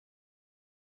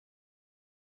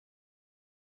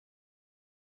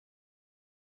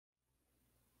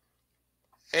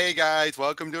Hey guys,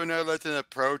 welcome to another lesson of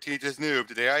Pro Teacher's Noob.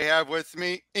 Today I have with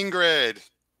me Ingrid.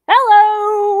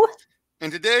 Hello!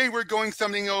 And today we're going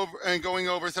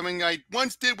over something I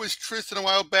once did with Tristan a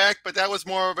while back, but that was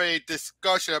more of a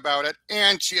discussion about it,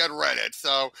 and she had read it,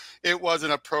 so it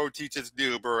wasn't a Pro Teacher's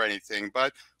Noob or anything.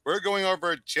 But we're going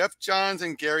over Geoff Johns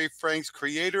and Gary Frank's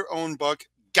creator-owned book,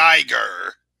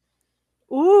 Geiger.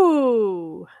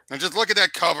 Ooh. And just look at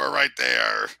that cover right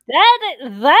there.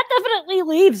 That definitely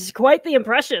leaves quite the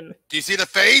impression. Do you see the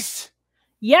face?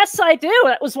 Yes, I do.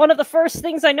 That was one of the first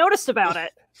things I noticed about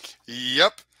it.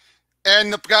 Yep.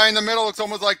 And the guy in the middle looks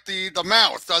almost like the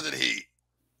mouse, doesn't he?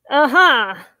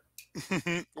 Uh-huh.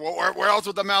 Well, where else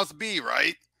would the mouse be,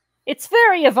 right? It's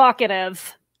very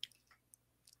evocative.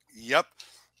 Yep.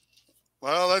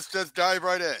 Well, let's just dive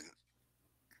right in.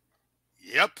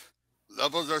 Yep.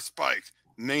 Levels are spiked,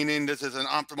 meaning this is an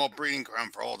optimal breeding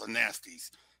ground for all the nasties.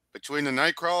 Between the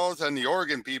Nightcrawlers and the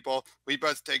Organ People, we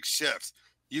best take shifts.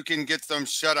 You can get some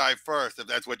shut-eye first if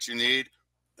that's what you need.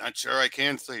 Not sure I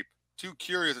can sleep. Too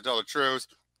curious to tell the truth.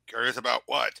 Curious about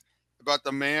what? About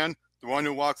the man, the one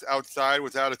who walks outside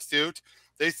without a suit?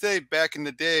 They say back in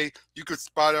the day, you could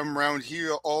spot him around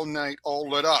here all night, all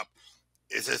lit up.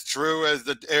 Is as true as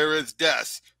the air is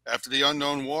death. After the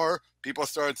unknown war, people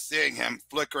started seeing him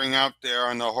flickering out there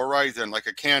on the horizon like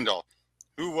a candle.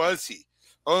 Who was he?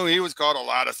 Oh, he was called a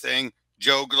lot of things.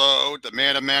 Joe Glow, the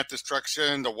man of mass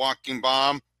destruction, the walking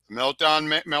bomb, the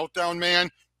Meltdown Man.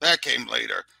 That came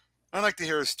later. I'd like to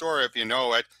hear his story if you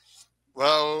know it.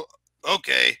 Well,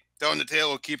 okay, telling the tale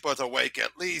will keep us awake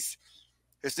at least.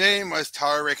 His name was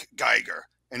Tarek Geiger,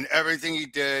 and everything he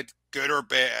did, good or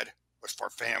bad, was for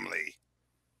family.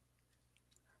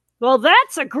 Well,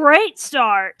 that's a great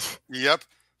start. Yep.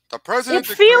 The president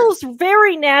It feels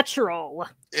very natural.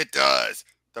 It does.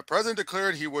 The president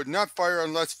declared he would not fire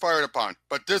unless fired upon,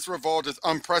 but this revolt is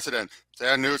unprecedented.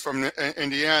 Sad news from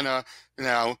Indiana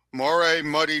now. Moray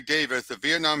Muddy Davis, the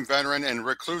Vietnam veteran and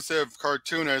reclusive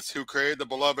cartoonist who created the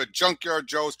beloved Junkyard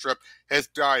Joe strip, has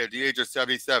died at the age of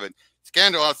 77.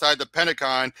 Scandal outside the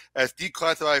Pentagon as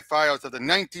declassified files of the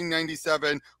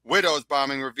 1997 Widows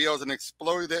bombing reveals an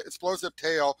explosive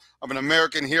tale of an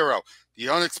American hero. The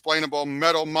unexplainable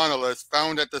metal monolith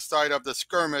found at the site of the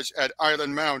skirmish at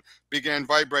Island Mount began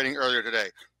vibrating earlier today.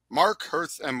 Marks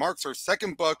her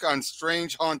second book on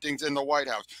strange hauntings in the White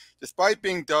House. Despite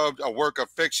being dubbed a work of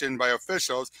fiction by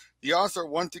officials, the author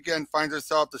once again finds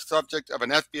herself the subject of an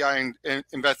FBI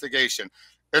investigation.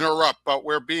 Interrupt, but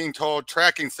we're being told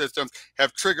tracking systems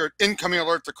have triggered incoming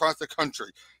alerts across the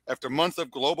country. After months of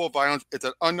global violence, it's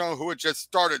an unknown who had just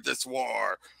started this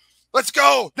war. Let's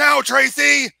go now,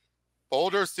 Tracy!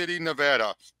 Boulder City,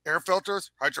 Nevada. Air filters,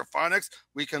 hydroponics,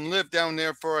 we can live down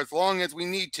there for as long as we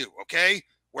need to, okay?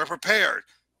 We're prepared.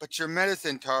 But your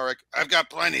medicine, Tarek, I've got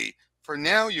plenty. For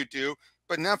now you do,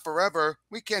 but not forever.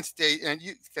 We can't stay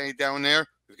down there.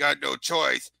 We've got no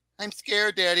choice. I'm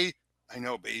scared, Daddy. I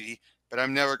know, baby, but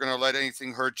I'm never going to let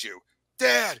anything hurt you.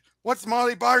 Dad, what's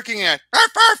Molly barking at?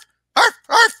 Arf, arf, arf,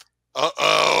 arf.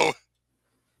 Uh-oh.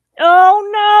 Oh,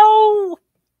 no!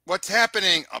 What's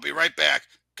happening? I'll be right back.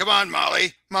 Come on,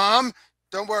 Molly. Mom,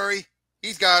 don't worry.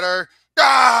 He's got her.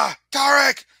 Ah,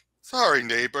 Tarek! Sorry,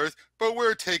 neighbors, but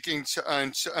we're taking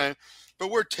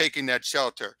that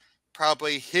shelter.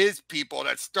 Probably his people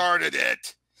that started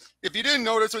it. If you didn't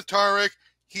notice with Tarek,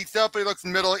 he definitely looks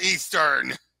Middle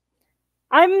Eastern.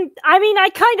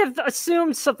 I kind of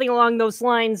assumed something along those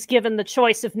lines given the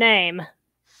choice of name.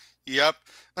 Yep.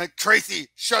 Like, Tracy,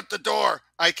 shut the door.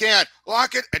 I can't.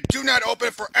 Lock it and do not open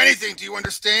it for anything. Do you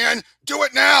understand? Do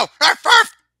it now. Arf,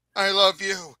 arf. I love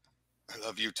you. I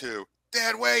love you too.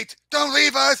 Dad, wait. Don't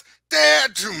leave us.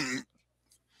 Dad.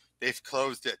 They've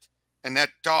closed it. And that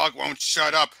dog won't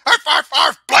shut up. Arf, arf,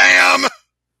 arf. Blam!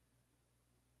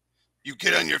 You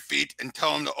get on your feet and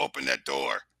tell him to open that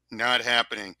door. Not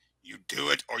happening. You do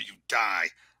it or you die.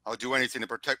 I'll do anything to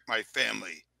protect my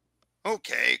family.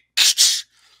 Okay.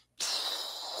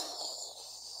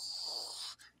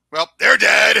 Well, they're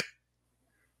dead.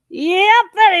 Yep,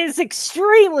 that is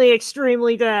extremely,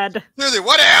 extremely dead. Really,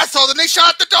 what asshole? Then they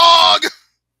shot the dog!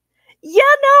 Yeah,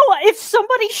 no, if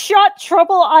somebody shot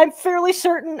Trouble, I'm fairly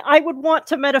certain I would want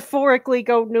to metaphorically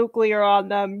go nuclear on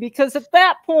them, because at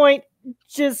that point,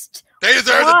 just... They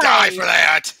deserve to die for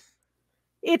that!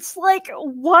 It's like,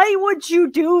 why would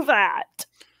you do that?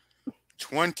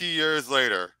 20 years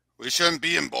later, we shouldn't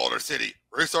be in Boulder City.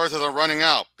 Resources are running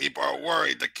out. People are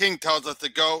worried. The king tells us to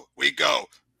go, we go.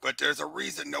 But there's a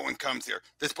reason no one comes here.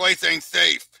 This place ain't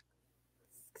safe.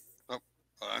 Oh,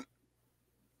 hold on.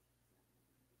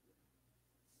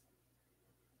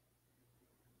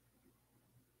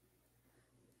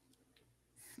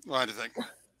 Wait a second.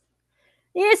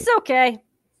 It's okay.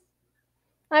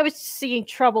 I was seeing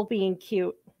Trouble being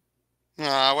cute.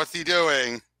 What's he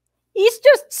doing? He's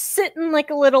just sitting like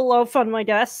a little loaf on my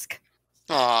desk.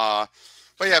 But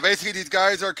yeah, basically these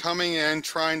guys are coming in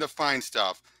trying to find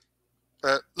stuff.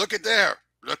 Look at there.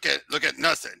 Look at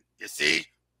nothing. You see?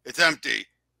 It's empty.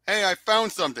 Hey, I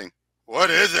found something. What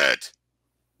is it?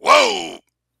 Whoa!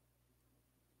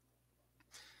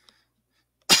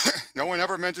 No one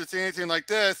ever meant to see anything like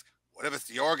this. What if it's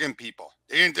the organ people?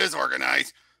 They ain't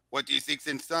disorganized. What do you think's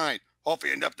inside? Hope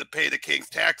you end up to pay the king's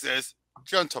taxes.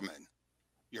 Gentlemen,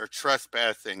 you're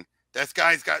trespassing. This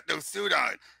guy's got no suit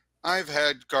on. I've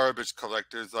had garbage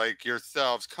collectors like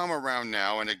yourselves come around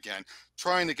now and again,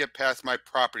 trying to get past my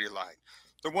property line.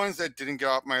 The ones that didn't get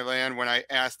off my land when I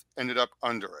asked ended up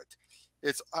under it.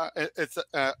 It's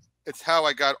how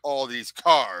I got all these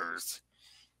cars.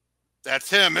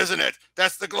 That's him, isn't it?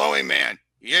 That's the glowing man.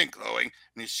 He ain't glowing,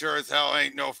 and he sure as hell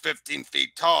ain't no 15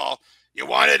 feet tall. You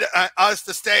wanted us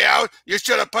to stay out? You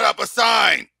should have put up a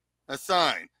sign. A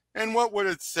sign. And what would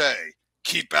it say?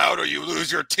 Keep out or you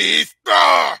lose your teeth?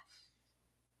 Ah!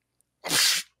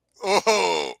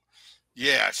 Oh,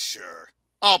 yeah, sure.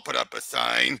 I'll put up a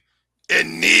sign.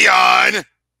 In neon.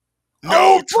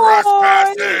 No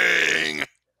trespassing.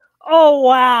 Oh,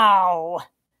 wow.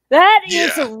 That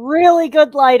is really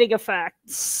good lighting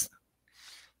effects.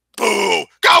 Boo!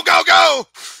 Go, go, go!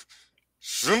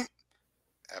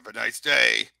 Have a nice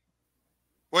day.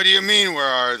 What do you mean, where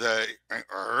are they?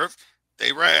 Earth?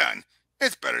 They ran.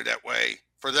 It's better that way,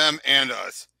 for them and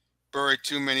us. Buried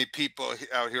too many people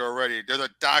out here already. There's a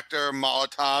doctor,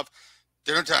 Molotov.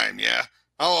 Dinner time, yeah.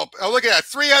 Oh, look at that.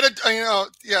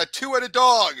 2 at a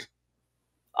dog.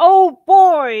 Oh,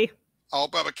 boy. I'll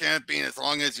open up a can of beans as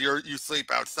long as you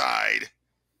sleep outside.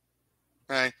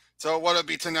 Okay, so what'll it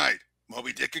be tonight?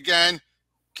 Moby Dick again?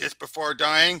 Kiss Before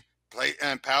Dying? Play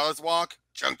and Palace Walk?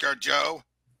 Junkyard Joe?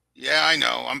 Yeah, I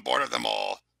know. I'm bored of them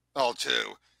all. All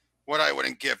too. What I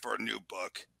wouldn't give for a new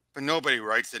book. But nobody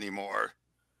writes anymore.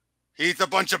 He's a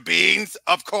bunch of beans,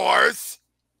 of course.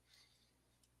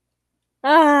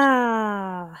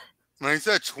 I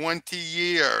said 20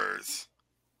 years.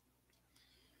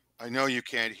 I know you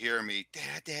can't hear me,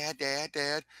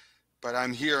 Dad, but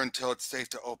I'm here until it's safe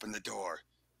to open the door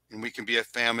and we can be a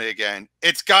family again.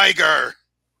 It's Geiger.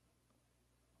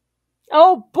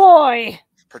 Oh, boy.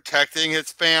 Protecting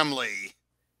his family.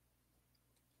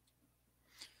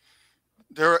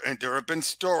 There have been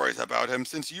stories about him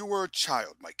since you were a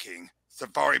child, my king.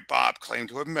 Safari Bob claimed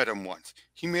to have met him once.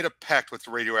 He made a pact with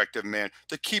the radioactive man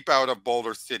to keep out of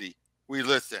Boulder City. We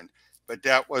listened, but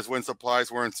that was when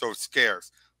supplies weren't so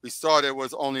scarce. We thought it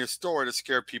was only a story to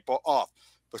scare people off,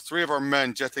 but 3 of our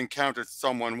men just encountered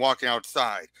someone walking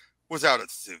outside without a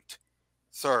suit.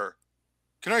 Sir,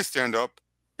 can I stand up?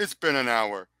 It's been an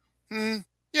hour.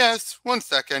 Yes, 1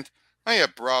 second. I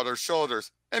have broader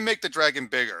shoulders and make the dragon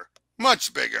bigger.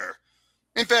 Much bigger.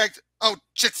 In fact,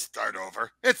 just start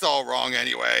over. It's all wrong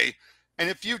anyway. And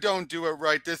if you don't do it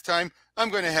right this time, I'm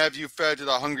going to have you fed to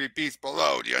the hungry beast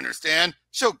below, do you understand?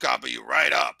 She'll gobble you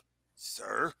right up.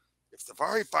 Sir, if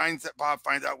Safari Bob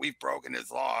finds out we've broken his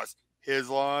laws. His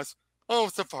laws? Oh,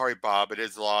 Safari Bob and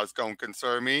his laws don't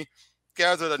concern me.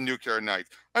 Gather the nuclear knights.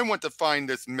 I want to find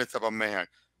this myth of a man.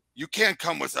 You can't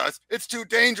come with us. It's too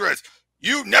dangerous.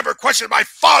 You never questioned my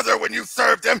father when you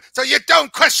served him, so you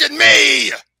don't question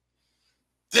me!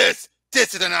 This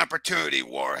is an opportunity,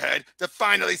 Warhead, to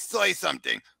finally slay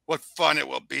something. What fun it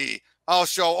will be. I'll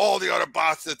show all the other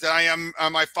bosses that I am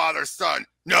my father's son.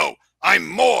 No, I'm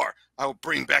more. I will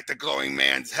bring back the glowing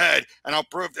man's head, and I'll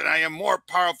prove that I am more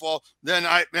powerful than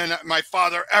my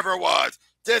father ever was.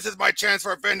 This is my chance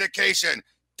for vindication.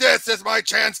 This is my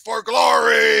chance for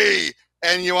glory.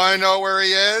 And you want to know where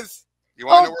he is? You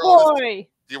want to know where do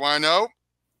you want to know?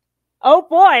 Oh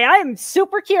boy, I'm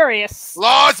super curious.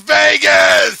 Las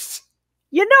Vegas!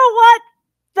 You know what?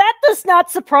 That does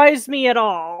not surprise me at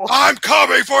all. I'm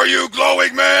coming for you,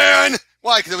 glowing man!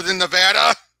 Why, because it was in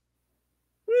Nevada?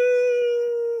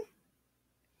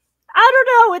 I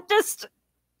don't know, it just...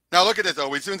 Now look at this, though.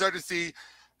 We soon start to see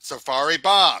Safari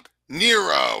Bob,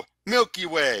 Nero, Milky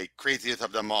Way, craziest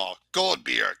of them all,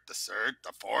 Goldbeard, the Third,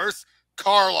 the Force,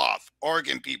 Karloff,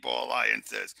 Organ People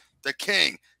Alliances, the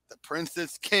King, the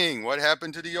Princess King. What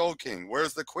happened to the old king?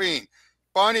 Where's the queen?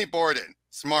 Bonnie Borden,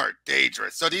 smart,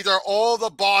 dangerous. So these are all the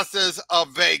bosses of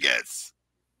Vegas.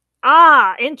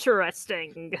 Ah,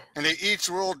 interesting. And they each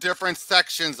rule different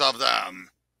sections of them.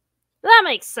 That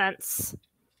makes sense.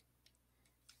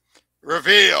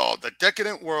 Reveal the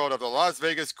decadent world of the Las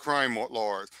Vegas crime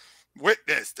lords.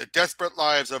 Witness the desperate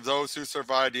lives of those who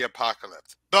survived the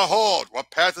apocalypse. Behold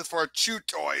what passes for a chew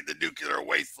toy in the nuclear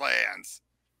wastelands.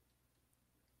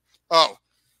 Oh,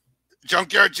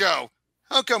 Junkyard Joe,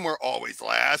 how come we're always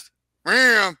last?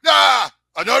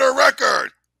 Another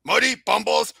record! Muddy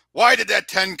Bumbles, why did that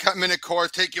 10-minute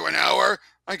course take you an hour?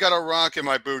 I got a rock in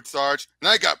my boot, Sarge, and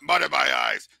I got mud in my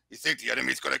eyes. You think the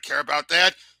enemy's going to care about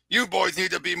that? You boys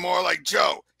need to be more like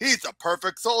Joe. He's the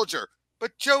perfect soldier.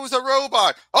 But Joe's a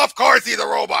robot. Of course he's a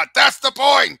robot. That's the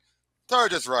point.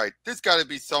 Sarge is right. There's got to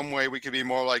be some way we can be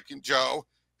more like Joe.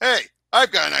 Hey,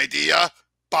 I've got an idea.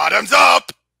 Bottoms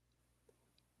up!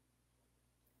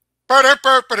 Burp,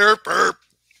 burp, burp, burp.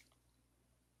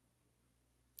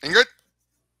 Ingrid?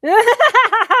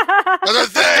 I was going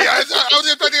to say, I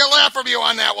was expecting a laugh from you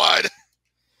on that one.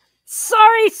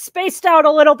 Sorry, spaced out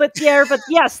a little bit there, but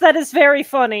yes, that is very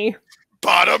funny.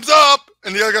 Bottoms up!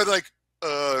 And the other guy's like,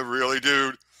 really,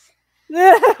 dude?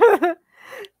 Yeah,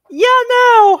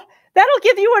 no. That'll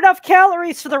give you enough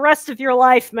calories for the rest of your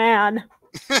life, man.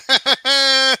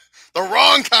 The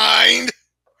wrong kind!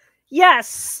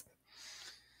 Yes.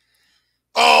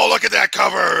 Oh, look at that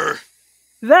cover!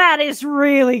 That is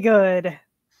really good.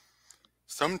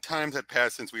 Some time had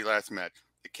passed since we last met.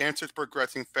 The cancer's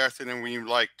progressing faster than we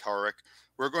like, Tarek.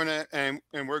 We're going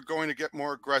to get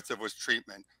more aggressive with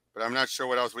treatment, but I'm not sure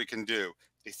what else we can do.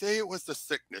 They say it was the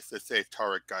sickness that saved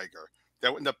Tarek Geiger.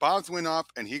 That when the bombs went off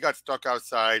and he got stuck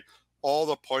outside, all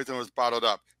the poison was bottled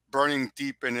up, burning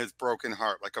deep in his broken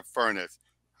heart like a furnace.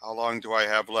 How long do I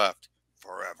have left?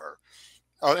 Forever.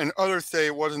 And others say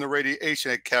it wasn't the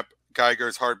radiation that kept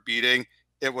Geiger's heart beating.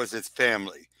 It was his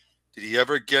family. Did he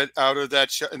ever get out of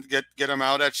that get him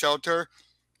out of that shelter?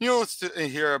 You'll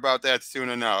hear about that soon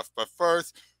enough. But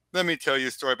first, let me tell you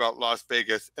a story about Las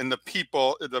Vegas and the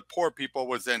poor people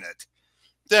was in it.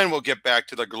 Then we'll get back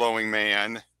to the glowing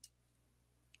man.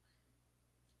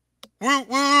 Woo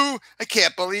woo! I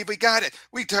can't believe we got it.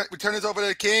 We turn this over to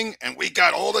the king, and we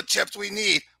got all the chips we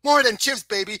need. More than chips,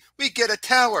 baby. We get a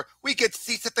tower. We get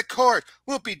seats at the court.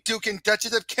 We'll be Duke and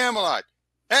Duchess of Camelot.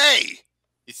 Hey,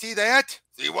 you see that?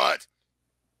 See what?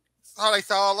 Thought I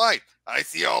saw a light. I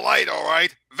see a light, all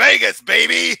right. Vegas,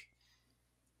 baby.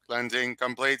 Cleansing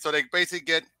complete. So they basically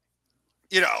get,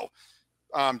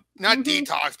 not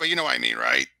detox, but you know what I mean,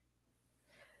 right?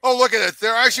 Oh, look at it.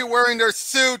 They're actually wearing their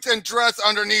suits and dress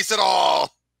underneath it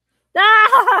all.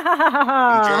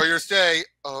 Enjoy your stay.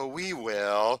 Oh, we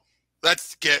will.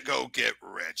 Let's go get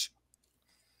rich.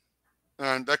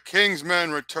 And the king's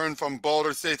men return from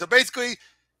Boulder City. So basically,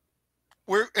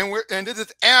 and this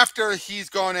is after he's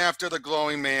gone after the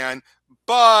glowing man,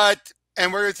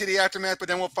 and we're gonna see the aftermath, but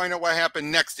then we'll find out what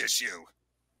happened next issue.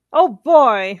 Oh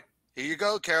boy. Here you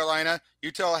go, Carolina.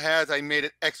 You tell Haz I made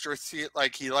it extra see it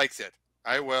like he likes it.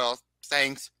 I will.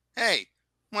 Thanks. Hey,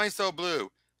 why so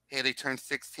blue? Haley turned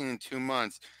 16 in 2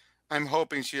 months. I'm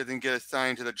hoping she doesn't get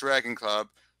assigned to the Dragon Club.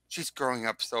 She's growing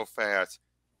up so fast.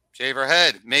 Shave her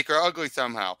head. Make her ugly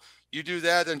somehow. You do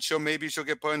that, and maybe she'll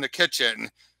get put in the kitchen.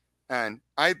 And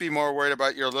I'd be more worried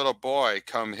about your little boy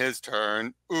come his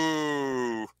turn.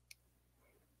 Ooh.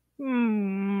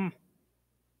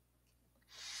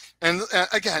 And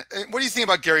again, what do you think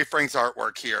about Gary Frank's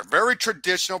artwork here? Very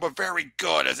traditional, but very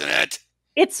good, isn't it?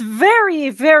 It's very,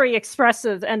 very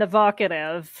expressive and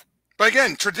evocative. But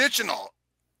again, traditional.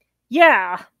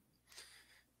 Yeah.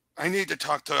 I need to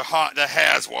talk to the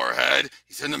Haz Warhead.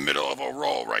 He's in the middle of a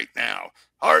roll right now.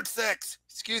 Hard 6.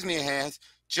 Excuse me, Haz.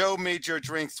 Joe made your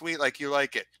drink sweet like you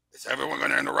like it. Is everyone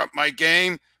going to interrupt my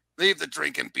game? Leave the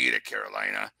drink and beat it,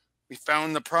 Carolina. We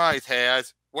found the prize,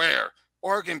 Haz. Where?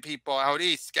 Organ people out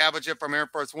east scavenged it from Air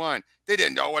Force One. They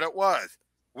didn't know what it was.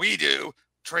 We do.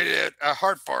 Traded a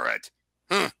heart for it.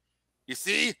 You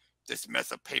see? This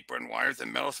mess of paper and wires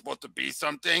and metal is supposed to be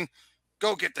something.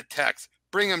 Go get the text.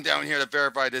 Bring him down here to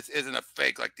verify this isn't a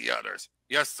fake like the others.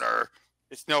 Yes, sir.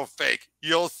 It's no fake.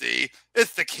 You'll see.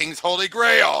 It's the King's Holy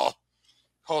Grail.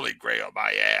 Holy Grail,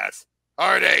 my ass.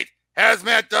 Hard 8.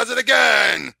 Hazmat does it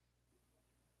again.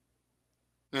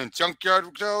 And Junkyard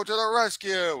Joe to the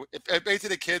rescue. If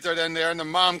basically the kids are then there and the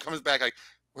mom comes back like,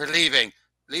 we're leaving.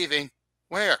 Leaving?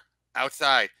 Where?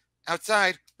 Outside.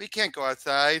 Outside? We can't go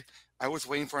outside. I was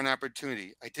waiting for an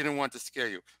opportunity. I didn't want to scare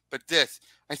you. But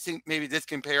I think maybe this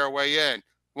can pay our way in.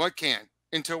 What can?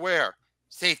 Into where?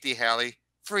 Safety, Hallie.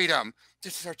 Freedom.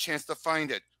 This is our chance to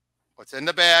find it. What's in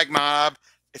the bag, Mob?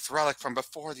 It's a relic from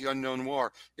before the unknown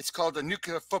war. It's called the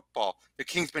nuclear football. The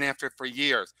King's been after it for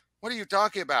years. What are you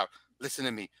talking about? Listen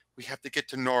to me. We have to get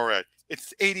to NORAD.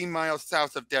 It's 80 miles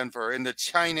south of Denver in the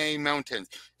Cheyenne Mountains.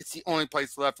 It's the only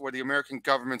place left where the American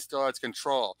government still has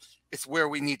control. It's where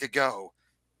we need to go.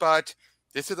 But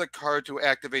This is a card to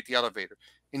activate the elevator,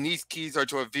 and these keys are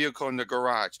to a vehicle in the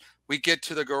garage. We get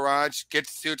to the garage, get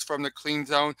suits from the clean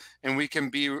zone, and we can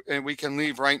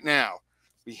leave right now.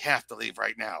 We have to leave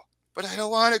right now. But I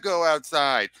don't want to go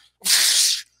outside.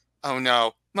 Oh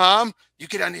no. Mom, you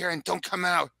get under here and don't come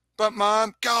out. But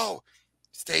Mom, go.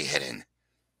 Stay hidden.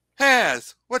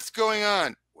 Has, what's going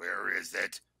on? Where is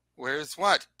it? Where's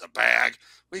what? The bag.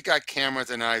 We got cameras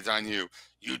and eyes on you.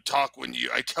 You talk when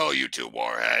I tell you to,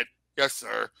 Warhead. Yes,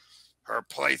 sir. Her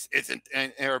place isn't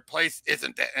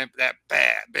that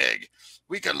big.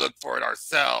 We can look for it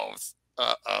ourselves.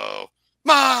 Uh-oh.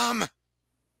 Mom!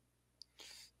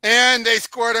 And they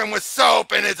squirt him with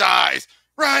soap in his eyes.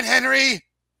 Run, Henry!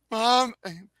 Mom,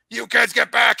 you kids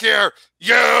get back here!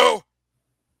 You!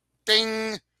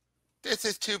 Ding! This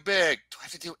is too big. Do I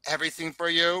have to do everything for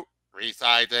you?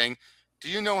 Resizing. Do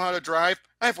you know how to drive?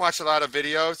 I've watched a lot of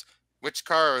videos. Which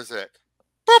car is it?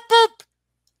 Boop, boop!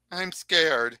 I'm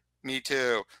scared. Me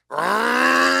too.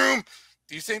 Vroom!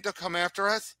 Do you think they'll come after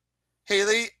us?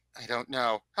 Haley? I don't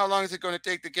know. How long is it going to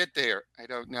take to get there? I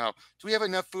don't know. Do we have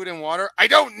enough food and water? I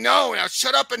don't know. Now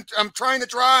shut up and I'm trying to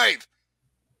drive.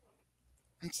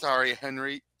 I'm sorry,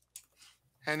 Henry.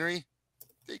 Henry?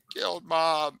 They killed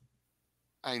Mom.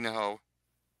 I know.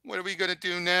 What are we going to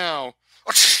do now?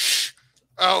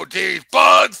 Oh, geez.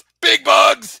 Bugs! Big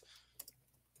bugs!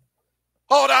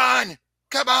 Hold on!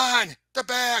 Come on! The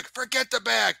bag! Forget the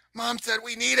bag! Mom said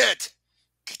we need it!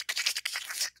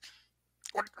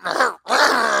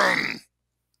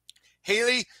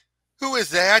 Haley, who is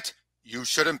that? You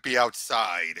shouldn't be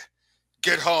outside.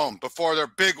 Get home before their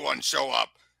big ones show up.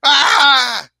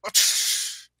 Ah!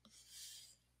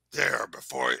 There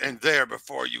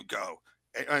before you go.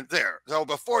 And there. So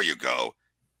before you go,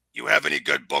 you have any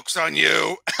good books on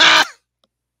you?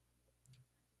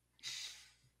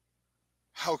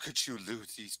 How could you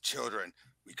lose these children?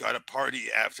 We got a party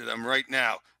after them right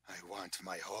now. I want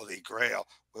my holy grail.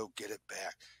 We'll get it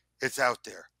back. It's out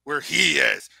there, where he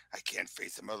is. I can't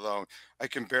face him alone. I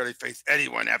can barely face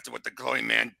anyone after what the glowing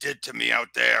man did to me out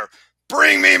there.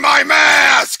 Bring me my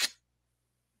mask!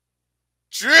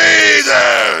 Jesus!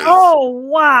 Oh,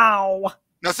 wow.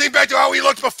 Now think back to how he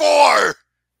looked before!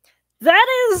 That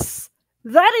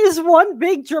is one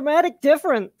big dramatic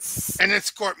difference. And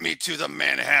escort me to the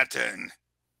Manhattan.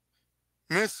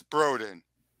 Miss Broden,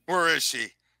 where is she?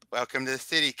 Welcome to the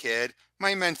city, kid.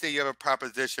 My men say you have a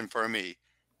proposition for me.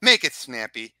 Make it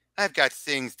snappy. I've got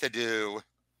things to do.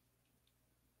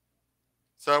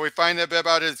 So we find a bit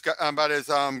about his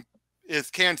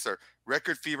cancer.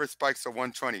 Record fever spikes to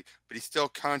 120, but he's still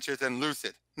conscious and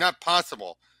lucid. Not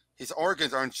possible. His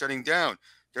organs aren't shutting down.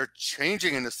 They're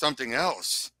changing into something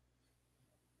else.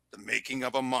 The making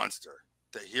of a monster.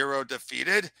 The hero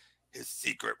defeated, his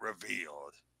secret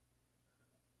revealed.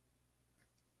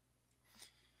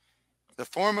 The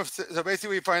form of, so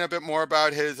basically we find a bit more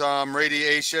about his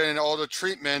radiation and all the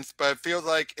treatments, but it feels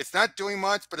like it's not doing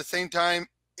much, but at the same time,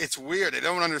 it's weird. I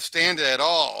don't understand it at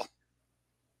all.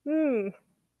 All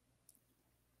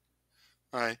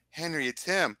right, Henry, it's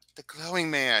him, the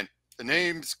glowing man. The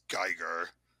name's Geiger.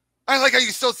 I like how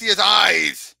you still see his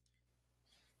eyes.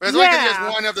 But it's like he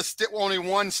has one of the only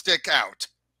one stick out.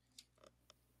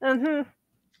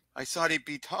 I thought he'd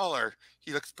be taller.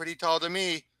 He looks pretty tall to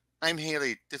me. I'm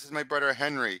Haley. This is my brother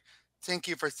Henry. Thank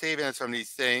you for saving us from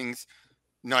these things.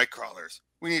 Nightcrawlers.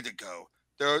 We need to go.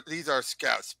 These are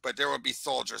scouts, but there will be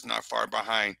soldiers not far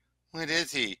behind. What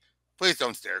is he? Please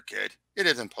don't stare, kid. It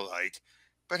isn't polite.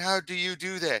 But how do you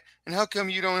do that? And how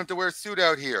come you don't have to wear a suit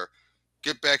out here?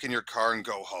 Get back in your car and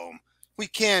go home. We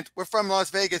can't. We're from Las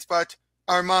Vegas, but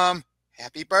our mom...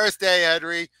 Happy birthday,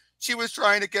 Henry. She was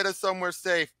trying to get us somewhere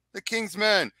safe. The King's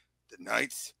men. The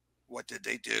Knights. What did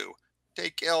they do? They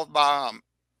killed Mom.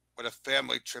 What a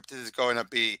family trip this is going to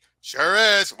be. Sure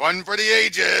is. One for the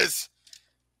ages.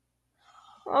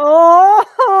 Oh.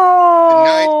 The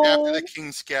night after the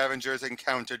King's scavengers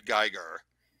encountered Geiger.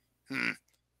 You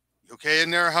okay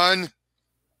in there, hun?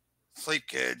 Sleep,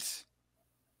 kids.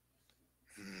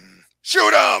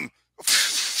 Shoot him!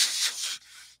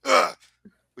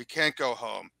 We can't go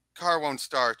home. Car won't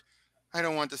start. I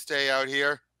don't want to stay out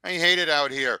here. I hate it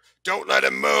out here. Don't let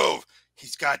him move.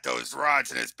 He's got those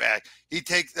rods in his back. He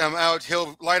takes them out,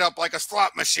 he'll light up like a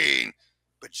slot machine.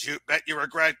 But you bet you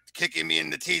regret kicking me in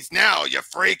the teeth now, you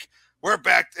freak. We're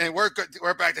back, and we're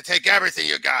back to take everything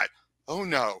you got. Oh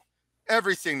no,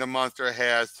 everything the monster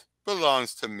has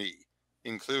belongs to me,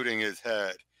 including his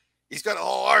head. He's got a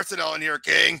whole arsenal in here,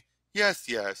 King. Yes,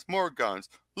 more guns.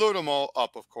 Load them all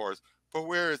up, of course. But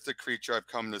where is the creature I've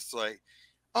come to slay?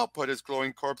 I'll put his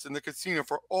glowing corpse in the casino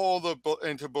for all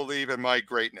and to believe in my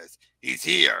greatness. He's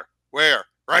here. Where?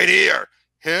 Right here.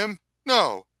 Him?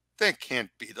 No, that can't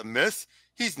be the miss.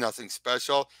 He's nothing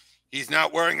special. He's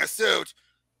not wearing a suit.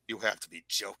 You have to be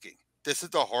joking. This is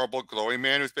the horrible glowing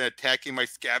man who's been attacking my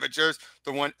scavengers,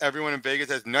 the one everyone in Vegas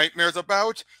has nightmares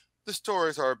about? The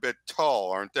stories are a bit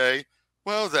tall, aren't they?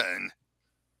 Well then,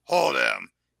 hold him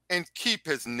and keep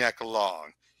his neck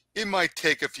long. It might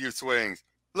take a few swings.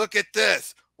 Look at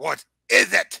this. What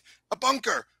is it? A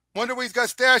bunker. Wonder what he's got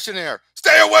stashed in there.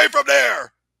 Stay away from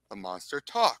there! The monster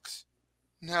talks.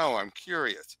 Now I'm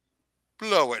curious.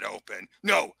 Blow it open.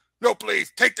 No, no,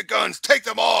 please. Take the guns. Take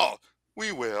them all.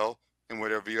 We will. And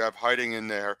whatever you have hiding in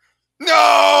there.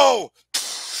 No!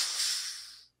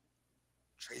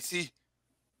 Tracy?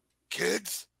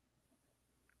 Kids?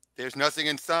 There's nothing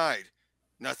inside.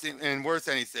 Nothing, and worse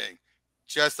anything.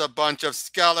 Just a bunch of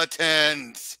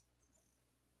skeletons.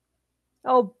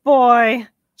 Oh boy.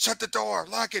 Shut the door.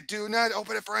 Lock it. Do not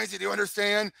open it for anything. Do you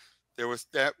understand?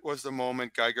 That was the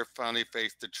moment Geiger finally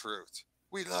faced the truth.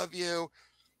 We love you.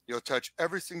 You'll touch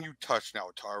everything you touch now,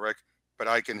 Tarek, but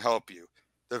I can help you.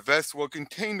 The vest will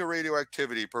contain the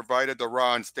radioactivity, provided the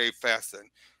rods stay fastened.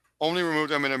 Only remove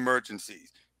them in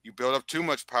emergencies. You build up too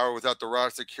much power without the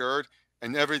rods secured,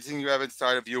 and everything you have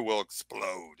inside of you will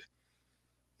explode.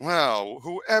 Well,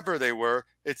 whoever they were,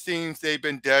 it seems they've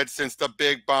been dead since the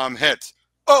big bomb hit.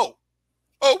 Oh,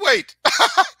 wait.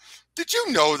 Did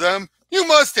you know them? You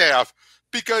must have,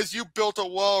 because you built a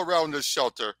wall around this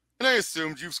shelter, and I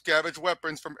assumed you scavenged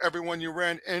weapons from everyone you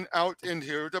ran out in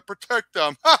here to protect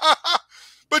them.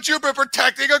 But you've been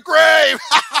protecting a grave!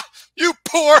 You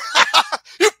poor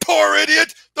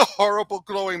idiot! The horrible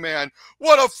glowing man.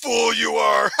 What a fool you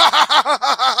are!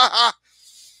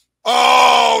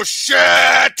 Oh,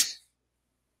 shit!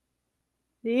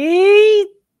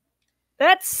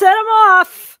 That set him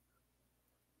off.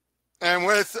 And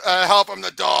with help from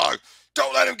the dog.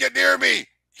 Don't let him get near me.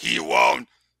 He won't.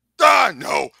 Ah,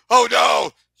 no. Oh,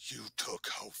 no. You took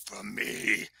hope from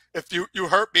me. If you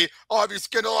hurt me, I'll have you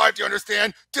skinned alive, do you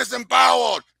understand?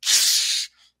 Disemboweled.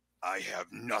 I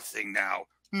have nothing now.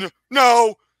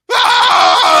 No.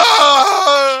 Ah!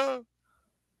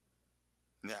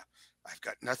 Now, I've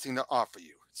got nothing to offer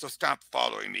you, so stop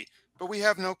following me. But we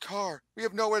have no car. We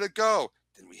have nowhere to go.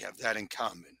 Then we have that in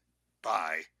common.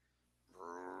 Bye.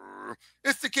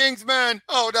 It's the King's men.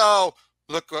 Oh, no.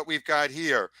 Look what we've got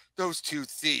here. Those two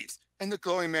thieves and the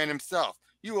glowing man himself.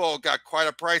 You all got quite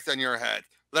a price on your head.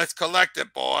 Let's collect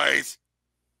it, boys.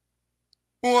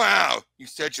 Wow. You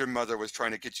said your mother was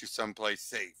trying to get you someplace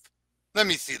safe. Let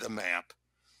me see the map.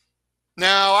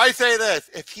 Now, I say this.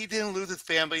 If he didn't lose his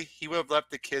family, he would have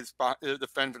left the kids to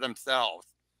fend for themselves.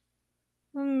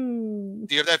 Do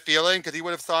you have that feeling? Because he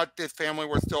would have thought his family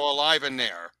were still alive in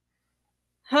there.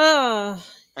 Huh.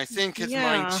 I think his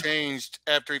mind changed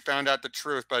after he found out the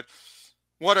truth, but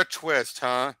what a twist,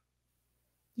 huh?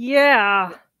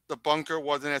 Yeah. The bunker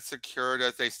wasn't as secured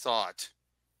as they thought.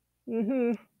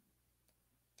 Mm-hmm.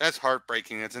 That's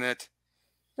heartbreaking, isn't it?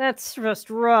 That's just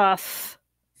rough.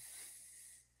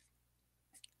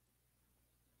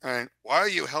 And why are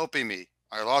you helping me?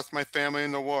 I lost my family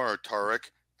in the war,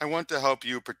 Tarek. I want to help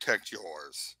you protect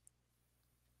yours.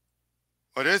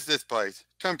 What is this place?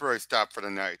 Temporary stop for the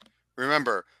night.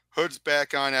 Remember, hood's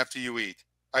back on after you eat.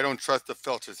 I don't trust the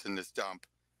filters in this dump.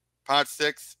 Pot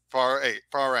 6, far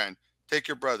end. Take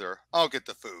your brother. I'll get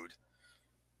the food.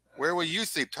 Where will you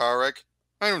sleep, Tarek?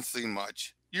 I don't sleep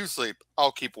much. You sleep.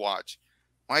 I'll keep watch.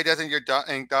 Why doesn't your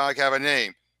dog have a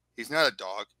name? He's not a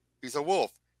dog. He's a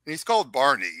wolf. And he's called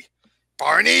Barney.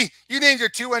 Barney? You named your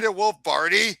two-headed wolf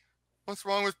Barney? What's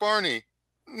wrong with Barney?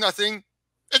 Nothing.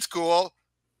 It's cool.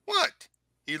 What?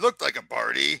 He looked like a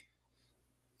Barney.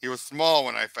 He was small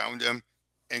when I found him.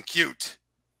 And cute.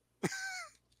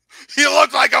 He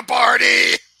looked like a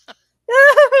Barney!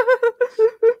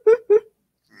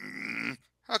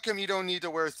 How come you don't need to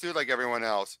wear a suit like everyone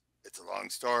else? It's a long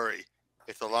story.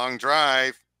 It's a long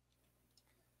drive.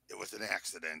 It was an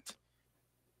accident.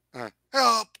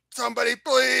 Help! Somebody,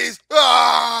 please!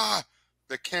 Ah!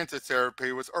 The cancer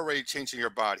therapy was already changing your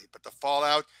body, but the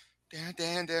fallout,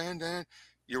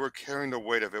 you were carrying the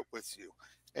weight of it with you.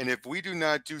 And if we do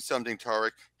not do something,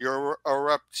 Tarek, your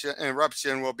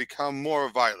eruption will become more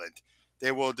violent.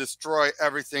 They will destroy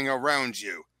everything around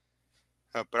you.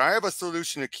 But I have a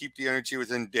solution to keep the energy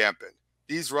within dampened.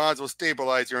 These rods will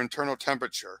stabilize your internal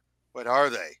temperature. What are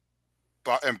they?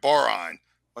 And boron.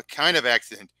 What kind of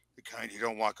accident? The kind you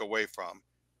don't walk away from.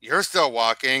 You're still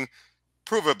walking,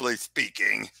 provably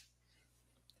speaking.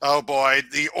 Oh boy,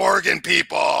 the organ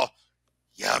people.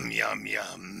 Yum, yum,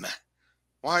 yum.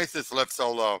 Why is this lift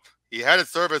so low? He had a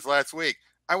service last week.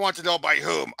 I want to know by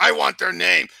whom. I want their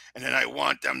name. And then I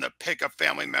want them to pick a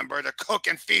family member to cook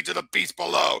and feed to the beast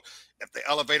below. If the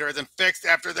elevator isn't fixed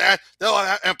after that,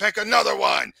 they'll pick another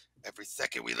one. Every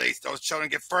second we lease, those children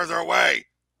get further away.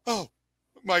 Oh,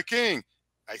 my king.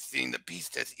 I seen the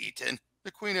beast has eaten.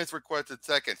 The queen has requested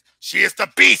seconds. She is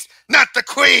the beast, not the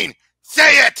queen.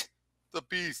 Say it. The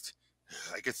beast.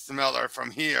 I can smell her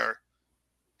from here.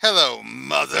 Hello,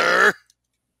 mother.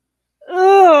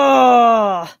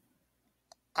 Ugh.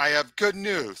 I have good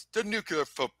news. The nuclear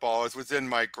football is within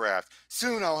my grasp.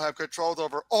 Soon I'll have control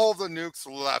over all the nukes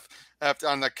left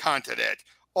on the continent.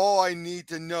 All I need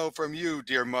to know from you,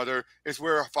 dear mother, is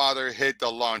where father hid the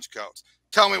launch codes.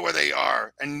 Tell me where they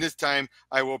are, and this time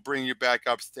I will bring you back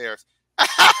upstairs.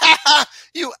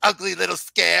 You ugly little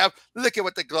scab. Look at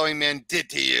what the glowing man did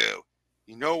to you.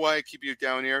 You know why I keep you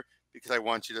down here? Because I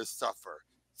want you to suffer.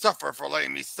 Suffer for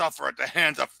letting me suffer at the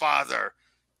hands of father.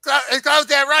 Close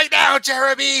that right now,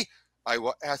 Jeremy. I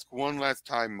will ask one last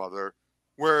time, mother.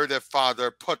 Where did father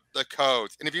put the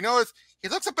codes? And if you notice, he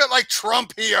looks a bit like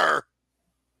Trump here.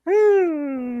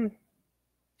 A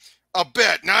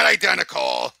bit, not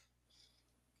identical.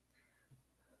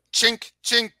 Chink,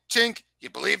 chink, chink. You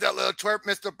believe that little twerp,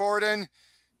 Mr. Borden?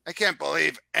 I can't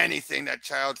believe anything that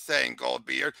child's saying,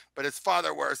 Goldbeard, but his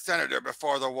father was a senator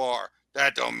before the war.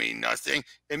 That don't mean nothing.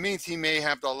 It means he may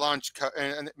have the launch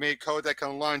made code that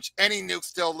can launch any nuke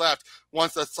still left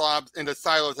once the slobs in the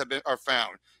silos are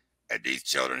found. And these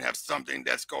children have something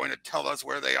that's going to tell us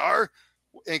where they are.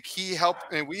 And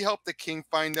we help the king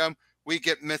find them. We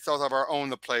get missiles of our own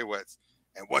to play with.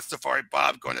 And what's Safari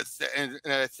Bob going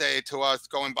to say to us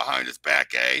going behind his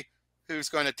back, eh? Who's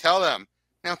going to tell them?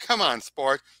 Now, come on,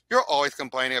 sport. You're always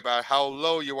complaining about how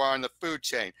low you are on the food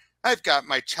chain. I've got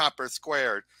my chopper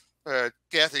squared.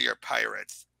 Gather your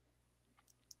pirates.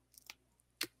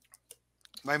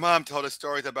 My mom told us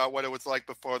stories about what it was like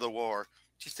before the war.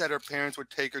 She said her parents would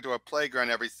take her to a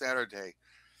playground every Saturday.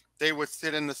 They would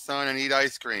sit in the sun and eat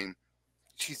ice cream.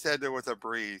 She said there was a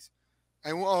breeze.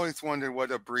 I always wondered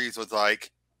what a breeze was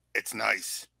like. It's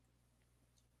nice.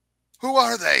 Who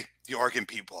are they? The organ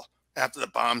people. After the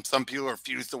bomb, some people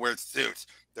refuse to wear suits.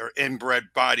 Their inbred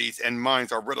bodies and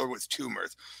minds are riddled with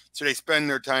tumors, so they spend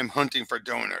their time hunting for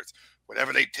donors.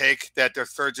 Whatever they take that their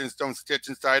surgeons don't stitch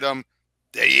inside them,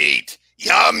 they eat.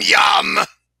 Yum, yum!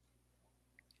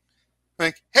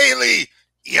 Like, Haley!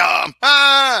 Yum!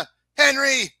 Ah!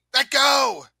 Henry! Let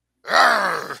go!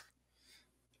 Arrgh!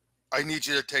 I need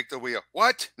you to take the wheel.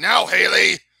 What? Now,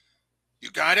 Haley!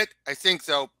 You got it? I think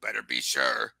so. Better be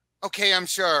sure. Okay, I'm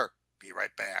sure. Be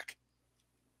right back.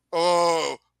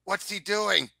 Oh, what's he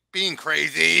doing? Being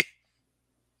crazy.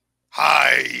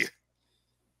 Hi.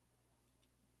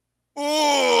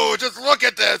 Ooh, just look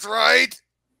at this, right?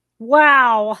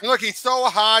 Wow. Look, he's so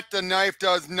hot, the knife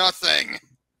does nothing.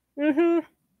 I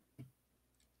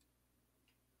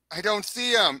don't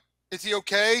see him. Is he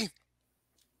okay?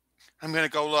 I'm going to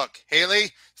go look.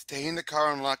 Haley, stay in the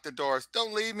car and lock the doors.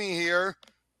 Don't leave me here.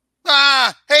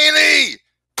 Ah, Haley!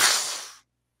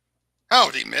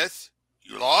 Howdy, miss.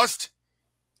 You lost?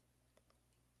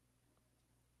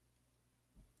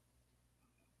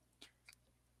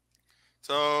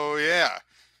 So, yeah.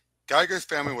 Geiger's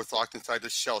family was locked inside the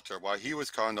shelter while he was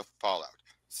caught in the fallout.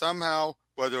 Somehow,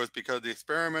 whether it was because of the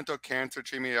experimental cancer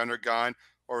treatment he had undergone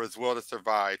or his will to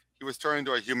survive, he was turned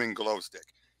into a human glow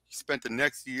stick. He spent the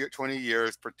next 20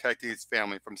 years protecting his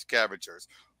family from scavengers,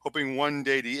 hoping one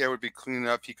day the air would be clean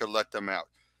enough he could let them out.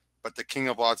 But the king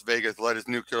of Las Vegas led his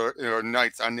nuclear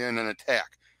knights on in an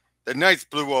attack. The knights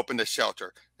blew open the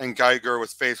shelter, and Geiger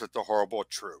was faced with the horrible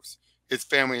truth. His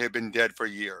family had been dead for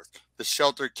years. The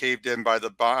shelter caved in by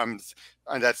the bombs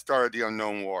that started the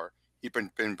unknown war. He'd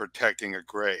been protecting a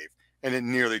grave, and it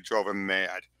nearly drove him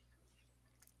mad.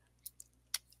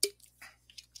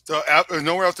 So there was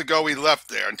nowhere else to go. He left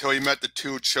there until he met the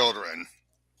two children.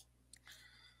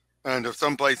 And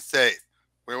someplace safe.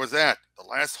 Where was that? The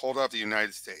last holdout of the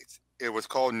United States. It was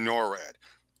called NORAD.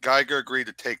 Geiger agreed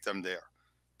to take them there.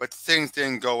 But things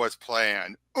didn't go as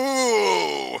planned.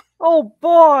 Ooh! Oh,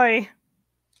 boy.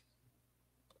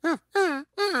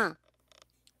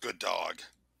 Good dog.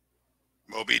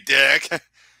 Moby Dick.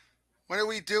 What are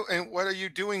we doing? What are you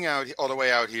doing all the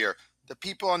way out here? The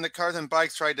people on the cars and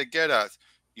bikes tried to get us.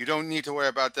 You don't need to worry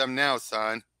about them now,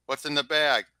 son. What's in the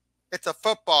bag? It's a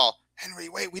football. Henry,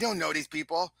 wait, we don't know these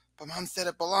people, but Mom said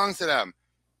it belongs to them.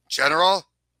 General?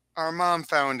 Our mom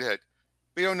found it.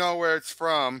 We don't know where it's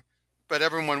from, but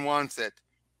everyone wants it.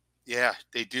 Yeah,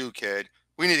 they do, kid.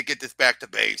 We need to get this back to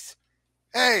base.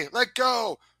 Hey, let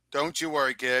go. Don't you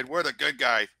worry, kid. We're the good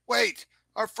guys. Wait,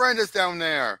 our friend is down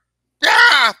there.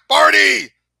 Yeah, Barty!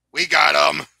 We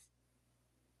got him.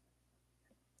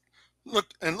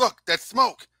 Look, that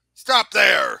smoke. Stop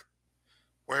there.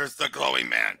 Where's the glowing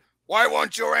man? Why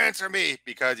won't you answer me?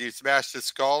 Because you smashed his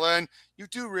skull in? You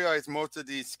do realize most of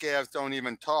these scabs don't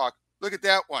even talk. Look at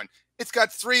that one. It's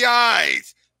got 3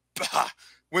 eyes. Bah!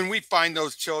 When we find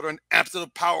those children,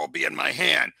 absolute power will be in my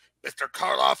hand. Mr.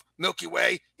 Karloff, Milky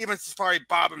Way, even Safari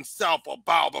Bob himself will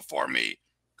bow before me.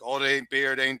 Gold ain't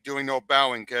beard ain't doing no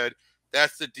bowing, kid.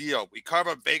 That's the deal. We carve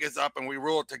up Vegas up and we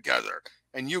rule it together.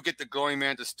 And you get the glowing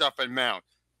man to stuff and mount.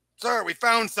 Sir, we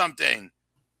found something.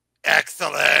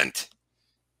 Excellent.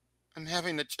 I'm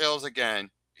having the chills again.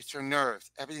 It's your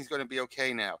nerves. Everything's going to be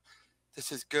okay now.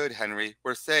 This is good, Henry.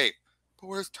 We're safe. But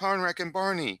where's Tarnrak and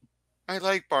Barney? I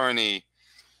like Barney.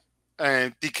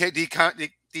 And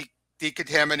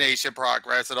decontamination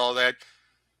progress and all that.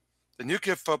 The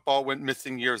nuclear football went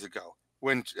missing years ago.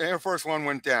 When Air Force One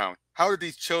went down, how did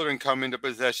these children come into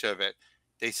possession of it?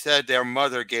 They said their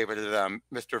mother gave it to them,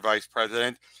 Mr. Vice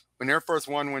President. When Air Force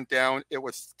One went down, it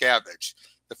was scavenged.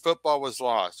 The football was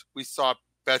lost. We saw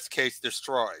best case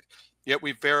destroyed. Yet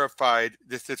we verified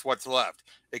this is what's left.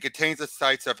 It contains the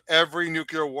sites of every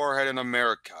nuclear warhead in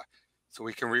America. So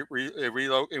we can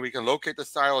we can locate the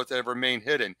silos that have remained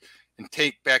hidden and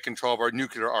take back control of our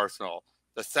nuclear arsenal.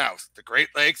 The South, the Great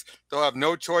Lakes, they'll have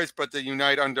no choice but to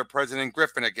unite under President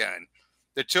Griffin again.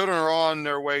 The children are on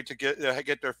their way to get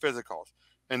their physicals,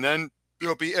 and then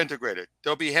they'll be integrated.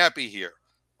 They'll be happy here.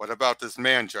 What about this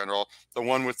man, General, the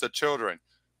one with the children?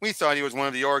 We thought he was one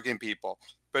of the organ people,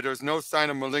 but there's no sign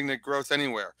of malignant growth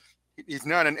anywhere. He's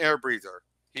not an air breather.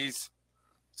 He's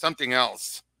something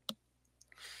else.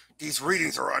 These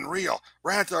readings are unreal.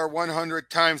 Rats are 100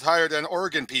 times higher than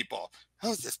organ people.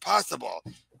 How is this possible?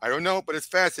 I don't know, but it's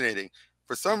fascinating.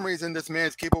 For some reason, this man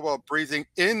is capable of breathing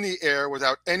in the air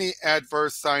without any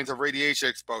adverse signs of radiation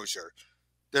exposure.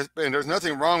 There's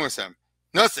nothing wrong with him.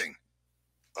 Nothing.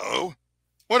 Oh?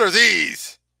 What are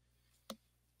these?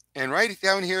 And right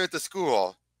down here at the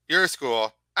school, your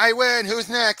school, I win. Who's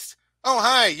next? Oh,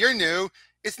 hi, you're new.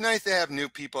 It's nice to have new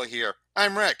people here.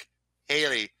 I'm Rick.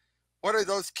 Haley. What are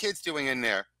those kids doing in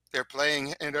there? They're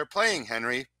playing,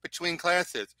 Henry, between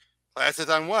classes. Classes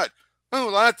on what? Oh,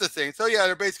 lots of things. So yeah,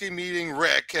 they're basically meeting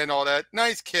Rick and all that.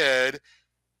 Nice kid.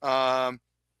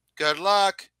 Good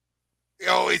luck.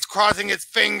 Oh, he's crossing his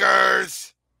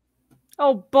fingers.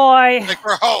 Oh boy. Like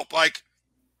for hope, like.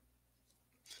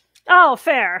 Oh,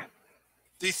 fair.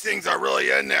 These things are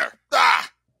really in there. Ah!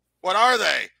 What are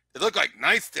they? They look like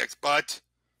nightsticks, but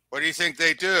what do you think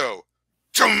they do?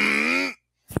 Chum!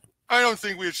 I don't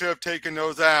think we should have taken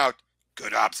those out.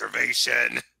 Good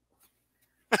observation.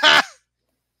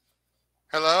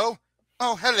 Hello?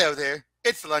 Oh, hello there.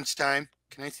 It's lunchtime.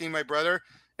 Can I see my brother?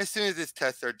 As soon as his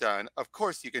tests are done, of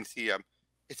course you can see him.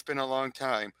 It's been a long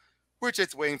time. We're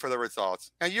just waiting for the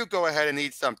results. Now you go ahead and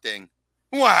eat something.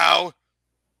 Wow.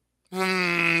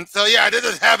 So yeah, this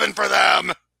is heaven for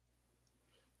them.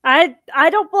 I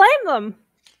don't blame them.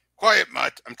 Quiet,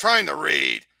 Mutt. I'm trying to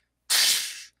read.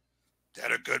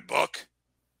 That a good book?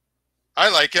 I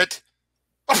like it.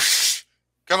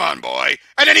 Come on, boy.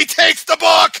 And then he takes the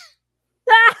book.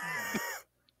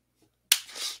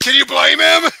 Can you blame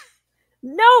him?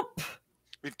 Nope.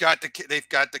 They've got the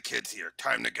kids here.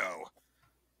 Time to go.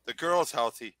 The girl's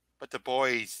healthy, but the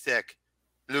boy is sick.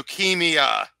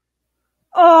 Leukemia.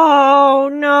 Oh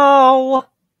no.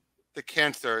 The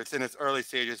cancer, it's in its early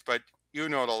stages, but you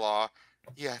know the law.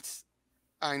 Yes,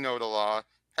 I know the law.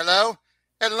 Hello?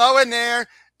 Hello in there.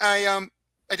 I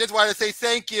just want to say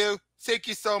thank you. Thank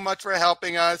you so much for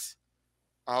helping us.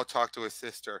 I'll talk to his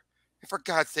sister. And for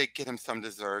God's sake, get him some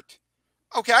dessert.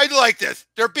 Okay, I like this.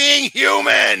 They're being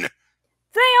human.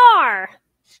 They are.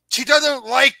 She doesn't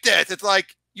like this. It's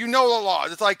like, you know the law.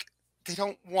 It's like they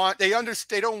don't want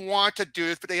to do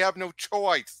this, but they have no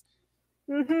choice.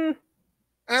 Mm-hmm.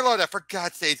 And I love that. For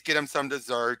God's sake, get him some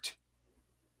dessert.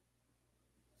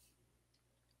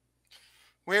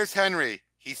 Where's Henry?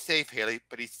 He's safe, Haley,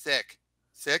 but he's sick.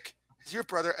 Sick? Has your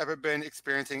brother ever been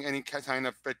experiencing any kind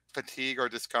of fatigue or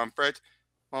discomfort?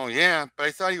 Oh, yeah, but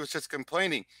I thought he was just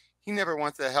complaining. He never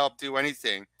wants to help do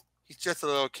anything. He's just a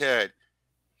little kid.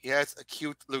 He has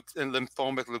acute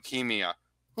lymphomic leukemia.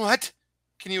 What?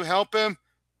 Can you help him?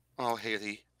 Oh,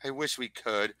 Haley, I wish we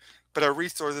could, but our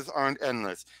resources aren't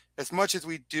endless. As much as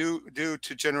we do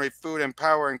to generate food and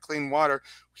power and clean water,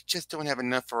 we just don't have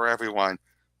enough for everyone.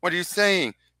 What are you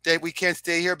saying? That we can't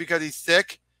stay here because he's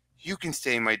sick? You can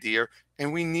stay, my dear,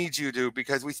 and we need you to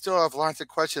because we still have lots of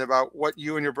questions about what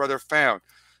you and your brother found.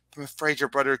 I'm afraid your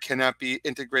brother cannot be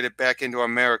integrated back into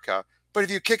America. But if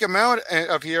you kick him out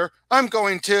of here, I'm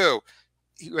going too.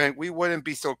 We wouldn't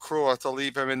be so cruel as to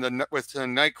leave him with the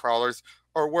Nightcrawlers,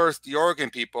 or worse, the Organ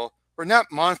People. We're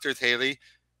not monsters, Haley.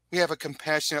 We have a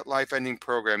compassionate life-ending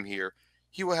program here.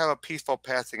 He will have a peaceful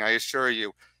passing, I assure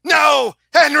you. No!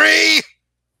 Henry!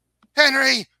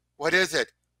 Henry! What is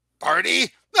it?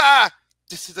 Party? Ah!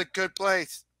 This is a good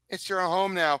place. It's your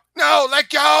home now. No! Let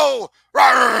go!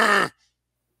 Rawr!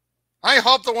 I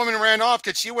hope the woman ran off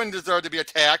because she wouldn't deserve to be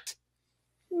attacked.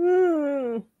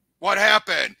 What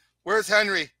happened? Where's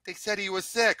Henry? They said he was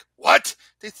sick. What?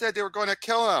 They said they were going to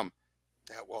kill him.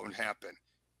 That won't happen.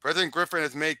 President Griffin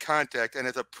has made contact and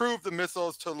has approved the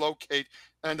missiles to locate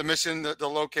and the mission to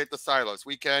locate the silos.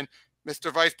 We can,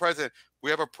 Mr. Vice President, we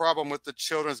have a problem with the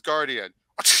children's guardian.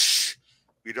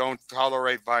 We don't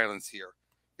tolerate violence here.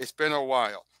 It's been a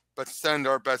while, but send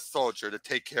our best soldier to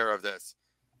take care of this.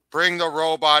 Bring the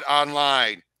robot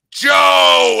online.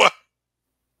 Joe!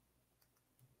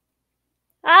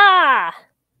 Ah!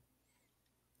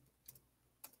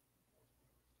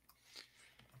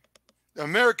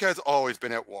 America has always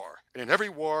been at war, and in every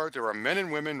war, there are men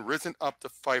and women risen up to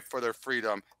fight for their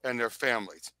freedom and their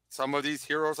families. Some of these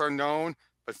heroes are known,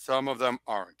 but some of them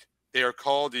aren't. They are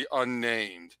called the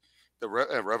Unnamed, the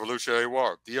Revolutionary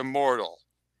War, the Immortal,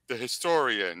 the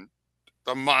Historian,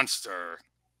 the Monster,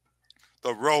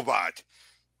 the Robot,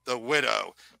 the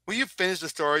Widow. Will you finish the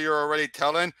story you're already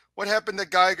telling? What happened to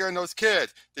Geiger and those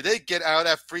kids? Did they get out of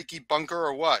that freaky bunker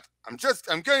or what? I'm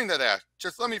getting to that.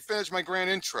 Just let me finish my grand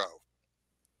intro.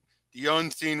 The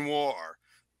unseen war,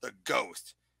 the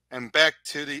ghost, and back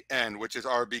to the end, which is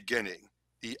our beginning.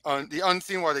 The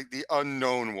unseen war, the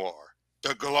unknown war,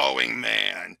 the glowing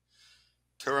man.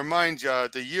 To remind you,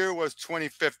 the year was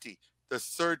 2050, the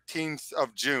 13th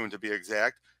of June to be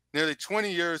exact. Nearly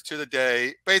 20 years to the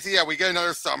day. Basically, yeah, we get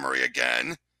another summary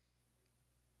again.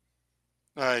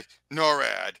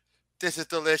 NORAD, this is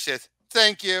delicious.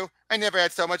 Thank you. I never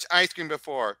had so much ice cream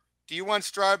before. Do you want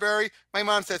strawberry? My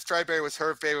mom said strawberry was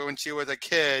her favorite when she was a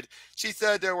kid. She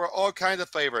said there were all kinds of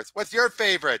flavors. What's your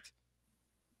favorite?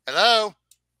 Hello?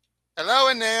 Hello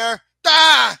in there?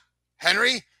 Ah!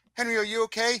 Henry? Henry, are you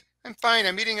okay? I'm fine.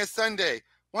 I'm eating a sundae.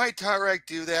 Why did Tarek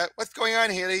do that? What's going on,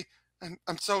 Haley?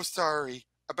 I'm so sorry.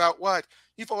 About what?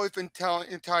 You've always been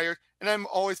tired, and I'm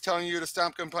always telling you to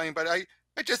stop complaining, but I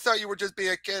just thought you were just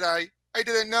being a kid. I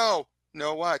didn't know.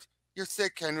 Know what? You're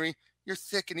sick, Henry. You're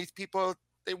sick, and these people,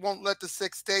 they won't let the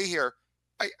sick stay here.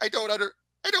 I don't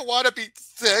want to be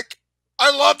sick.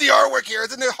 I love the artwork here.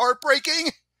 Isn't it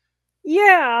heartbreaking?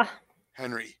 Yeah.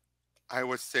 Henry, I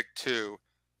was sick too.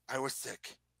 I was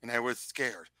sick, and I was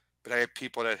scared, but I have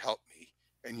people that help me,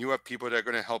 and you have people that are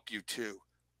going to help you too.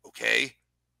 Okay?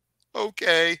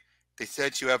 Okay. They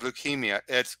said you have leukemia.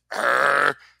 It's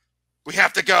we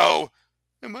have to go.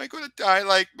 Am I going to die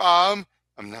like Mom?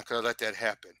 I'm not going to let that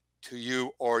happen to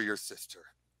you or your sister.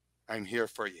 I'm here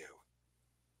for you.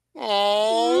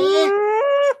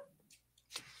 Oh!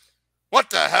 What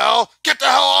the hell? Get the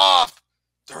hell off!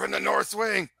 They're in the north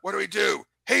wing. What do we do?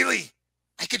 Haley,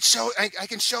 I can show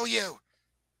you.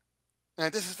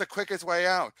 And this is the quickest way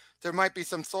out. There might be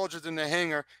some soldiers in the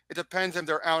hangar. It depends if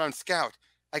they're out on scout.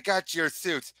 I got your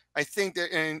suits. I think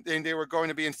that and they were going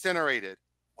to be incinerated.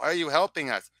 Why are you helping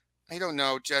us? I don't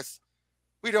know, Jess.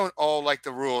 We don't all like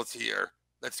the rules here.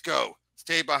 Let's go.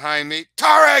 Stay behind me.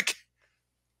 Tarek!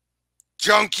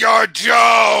 Junkyard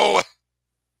Joe!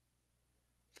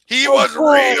 He was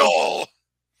real!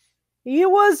 He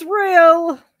was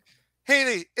real.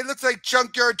 Haley, it looks like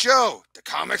Junkyard Joe. The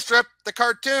comic strip, the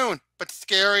cartoon, but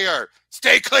scarier.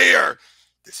 Stay clear.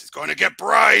 This is going to get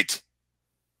bright.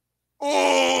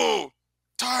 Ooh!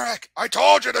 Tarek, I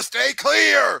told you to stay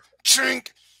clear.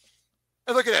 Chink.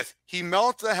 And look at this. He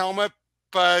melts the helmet,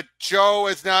 but Joe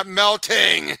is not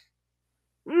melting.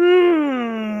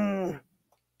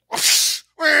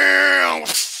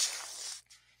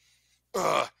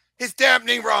 His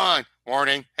dampening rod.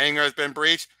 Warning, hangar has been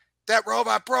breached. That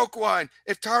robot broke one.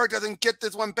 If Tarek doesn't get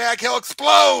this one back, he'll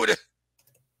explode.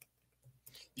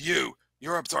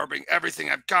 You're absorbing everything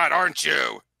I've got, aren't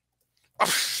you?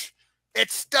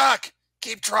 It's stuck.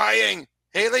 Keep trying.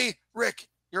 Haley, Rick,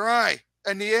 your eye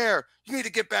and the air. You need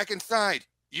to get back inside.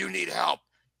 You need help.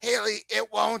 Haley,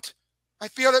 it won't. I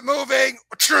feel it moving.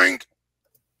 Shrink.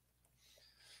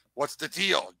 What's the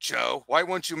deal, Joe? Why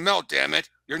won't you melt, damn it?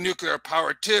 You're nuclear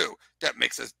powered too. That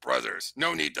makes us brothers.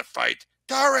 No need to fight.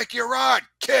 Tarek, you're on.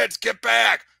 Kids, get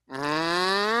back.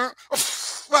 No!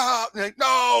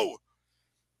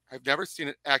 I've never seen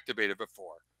it activated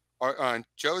before.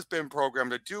 Joe's been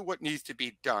programmed to do what needs to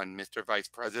be done, Mr. Vice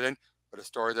President. But the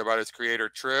stories about his creator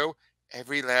true?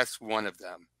 Every last one of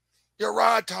them. You're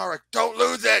on, Tarek. Don't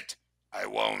lose it. I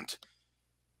won't.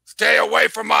 Stay away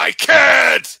from my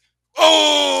kids!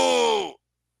 Oh!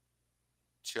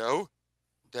 Joe?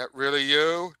 That really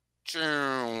you?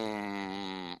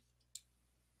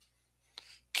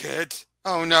 Kids?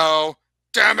 Oh no.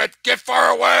 Damn it, get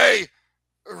far away!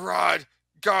 Rod,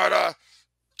 gotta.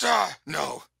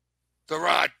 No. The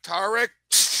rod, Tarek.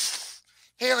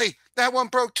 Haley, that one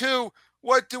broke too.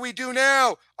 What do we do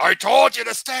now? I told you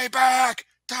to stay back.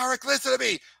 Tarek, listen to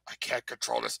me. I can't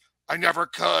control this. I never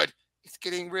could. It's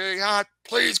getting really hot.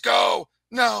 Please go.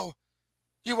 No,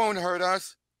 you won't hurt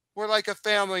us. We're like a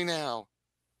family now.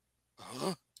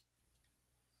 Huh?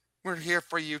 We're here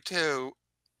for you too.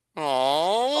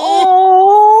 Oh.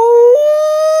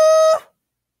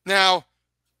 Now,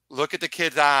 look at the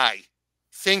kid's eye.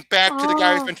 Think back to the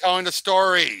guy who's been telling the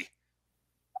story.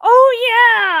 Oh,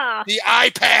 yeah. The eye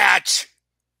patch.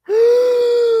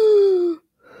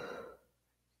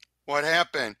 What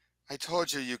happened? I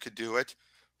told you could do it.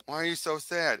 Why are you so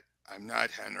sad? I'm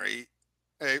not, Henry.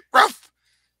 Hey, Ruff!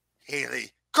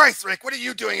 Haley. Christ, Rick, what are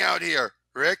you doing out here?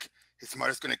 Rick, his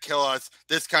mother's going to kill us.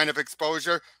 This kind of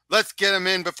exposure. Let's get him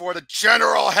in before the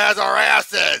general has our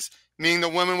asses. Meaning the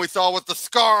woman we saw with the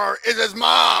scar is his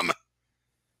mom.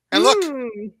 And look,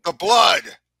 the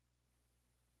blood.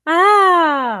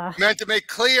 Meant to make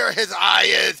clear his eye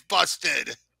is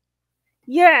busted.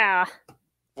 Yeah.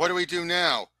 What do we do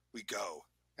now? We go,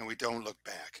 and we don't look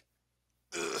back.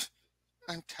 Ugh.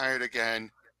 I'm tired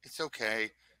again. It's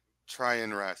okay. Try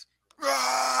and rest.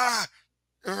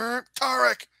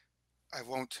 Tarek! I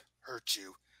won't hurt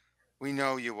you. We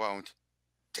know you won't.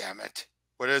 Damn it.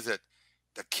 What is it?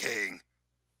 The king.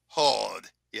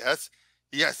 Hold. Yes?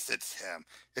 Yes, it's him.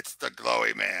 It's the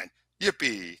glowy man.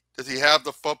 Yippee. Does he have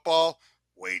the football?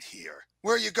 Wait here.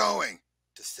 Where are you going?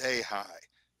 To say hi.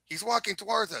 He's walking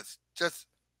towards us. Just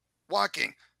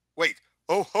walking. Wait.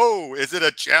 Oh ho. Is it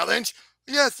a challenge?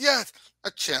 Yes, yes.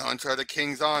 A challenge for the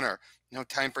king's honor. No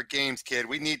time for games, kid.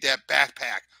 We need that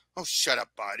backpack. Oh, shut up,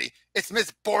 buddy. It's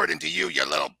Miss Borden to you, you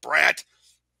little brat.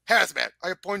 Hazmat, I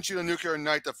appoint you the nuclear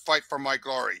knight to fight for my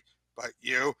glory. But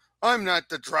you, I'm not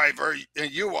the driver.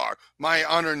 You are. My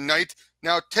honored knight.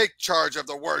 Now take charge of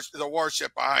the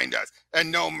warship behind us.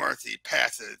 And no mercy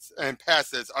passes.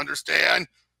 Understand?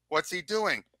 What's he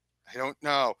doing? I don't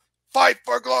know. Fight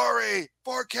for glory.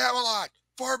 For Camelot.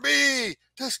 For me.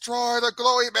 Destroy the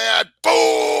glowy man.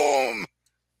 Boom!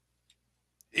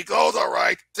 He glows all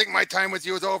right. Think my time with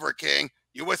you is over, King.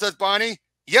 You with us, Bonnie?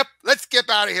 Yep. Let's get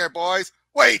out of here, boys.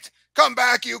 Wait. Come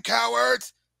back, you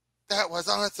cowards. That was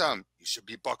awesome. You should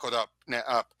be buckled up.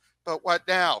 But what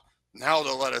now? Now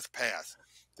they'll let us pass.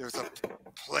 There's a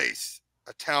place,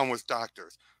 a town with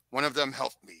doctors. One of them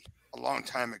helped me a long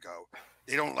time ago.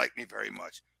 They don't like me very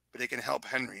much, but they can help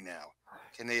Henry now.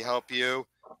 Can they help you?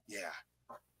 Yeah.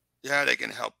 Yeah, they can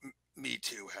help me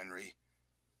too, Henry.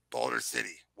 Boulder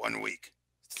City, 1 week.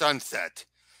 Sunset.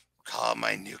 Call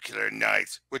my nuclear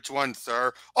knights. Which one,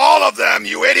 sir? All of them,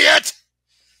 you idiot!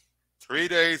 3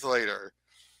 days later.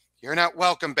 You're not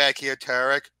welcome back here,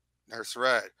 Tarek. Nurse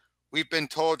Red. We've been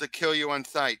told to kill you on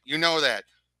sight. You know that.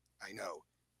 I know.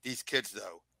 These kids,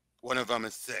 though. One of them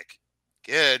is sick.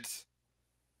 Kids?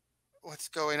 What's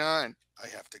going on? I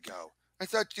have to go. I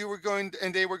thought you were going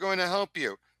and they were going to help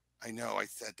you. I know I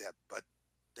said that, but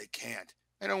they can't.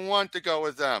 I don't want to go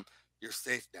with them. You're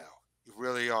safe now. You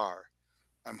really are.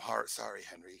 I'm sorry,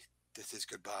 Henry. This is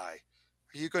goodbye.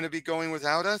 Are you going to be going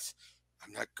without us?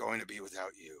 I'm not going to be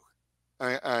without you.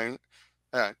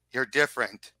 You're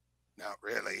different. Not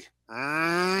really.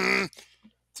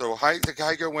 So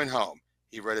Geiger went home.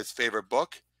 He read his favorite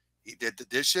book. He did the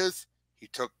dishes. He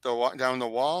took down the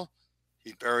wall.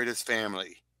 He buried his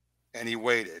family. And he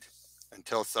waited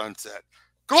until sunset.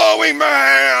 Glowing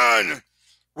man!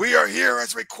 We are here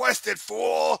as requested,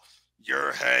 fool.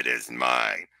 Your head is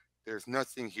mine. There's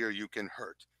nothing here you can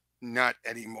hurt. Not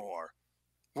anymore.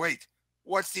 Wait,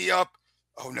 what's he up?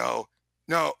 Oh, no.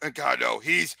 No, God, no.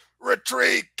 He's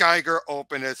retreat. Geiger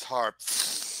opened his heart.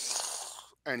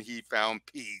 And he found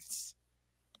peace.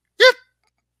 Yep.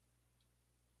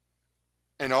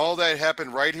 And all that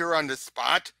happened right here on the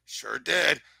spot? Sure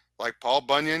did. Like Paul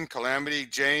Bunyan, Calamity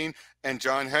Jane, and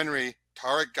John Henry,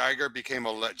 Tarek Geiger became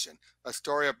a legend. A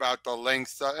story about the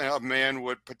lengths a man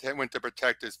went to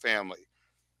protect his family.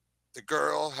 The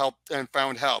girl helped and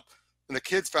found help. And the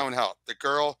kids found help. The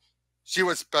girl, she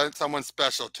was someone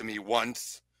special to me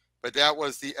once. But that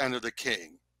was the end of the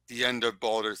king. The end of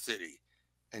Boulder City.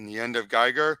 And the end of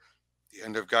Geiger? The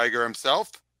end of Geiger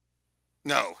himself?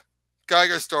 No.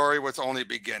 Geiger's story was only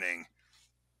beginning.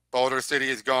 Boulder City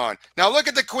is gone. Now look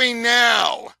at the queen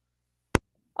now!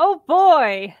 Oh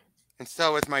boy! And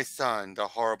so is my son, the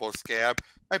horrible scab.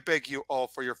 I beg you all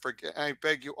for your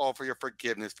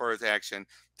forgiveness for his action.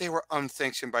 They were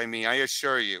unsanctioned by me, I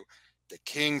assure you. The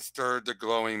king stirred the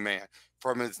glowing man.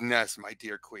 from his nest, my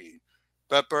dear queen.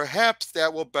 But perhaps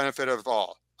that will benefit us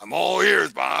all. I'm all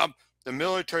ears, Bob. The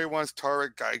military wants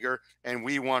Tarek Geiger, and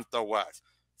we want the West.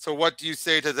 So what do you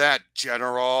say to that,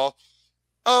 General?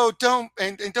 Oh,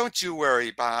 don't you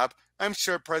worry, Bob. I'm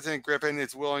sure President Griffin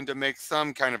is willing to make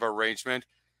some kind of arrangement.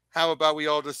 How about we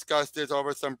all discuss this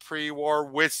over some pre-war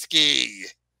whiskey?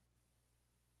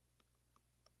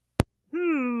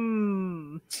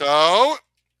 So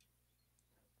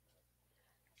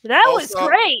that was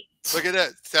great. Look at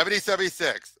that.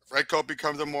 1776, Redcoat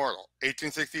becomes immortal.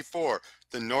 1864,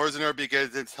 the Northerner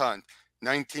begins its hunt.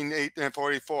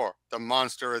 1944, the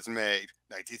monster is made.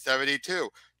 1972,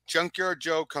 Junkyard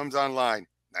Joe comes online.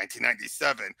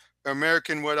 1997,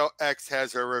 American Widow X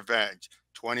has her revenge.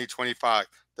 2025,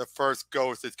 the first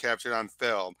ghost is captured on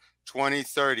film.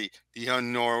 2030, the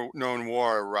unknown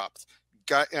war erupts.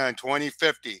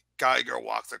 2050, Geiger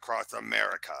walks across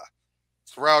America.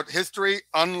 Throughout history,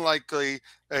 unlikely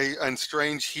and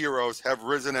strange heroes have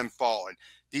risen and fallen.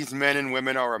 These men and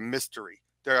women are a mystery,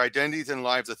 their identities and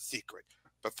lives a secret.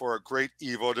 But for a great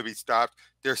evil to be stopped,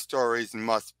 their stories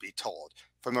must be told.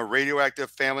 From a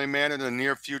radioactive family man in the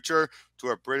near future, to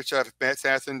a British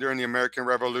assassin during the American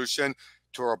Revolution,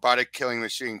 to a robotic killing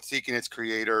machine seeking its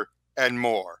creator, and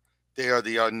more. They are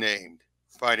the unnamed,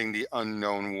 fighting the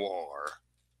unknown war.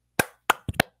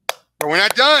 But we're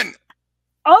not done.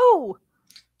 Oh!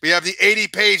 We have the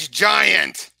 80-page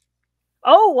giant.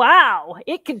 Oh, wow.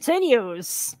 It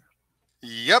continues.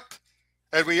 Yep.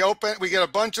 As we get a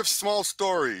bunch of small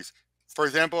stories. For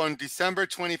example, on December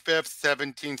 25th,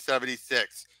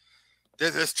 1776.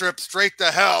 There's a trip straight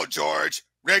to hell, George.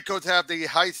 Redcoats have the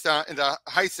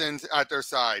Hysons at their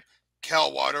side.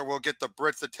 Kelwater will get the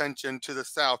Brits' attention to the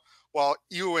south, while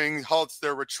Ewing halts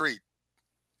their retreat.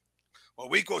 Well,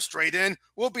 we go straight in,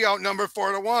 we'll be outnumbered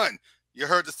 4-1. You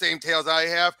heard the same tales I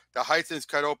have. The Hysons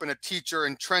cut open a teacher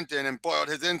in Trenton and boiled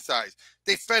his insides.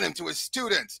 They fed him to his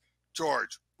students.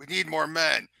 George, we need more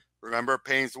men. Remember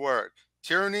Payne's word.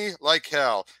 Tyranny, like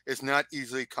hell, is not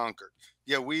easily conquered.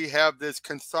 Yet we have this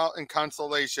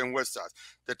consolation with us,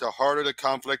 that the harder the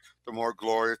conflict, the more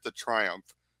glorious the triumph.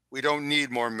 We don't need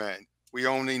more men. We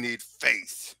only need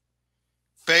faith.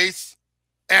 Faith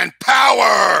and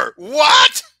power!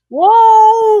 What?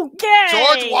 Whoa, gay!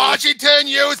 George Washington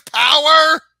used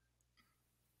power?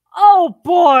 Oh,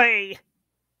 boy.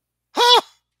 Huh?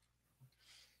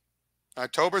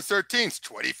 October 13th,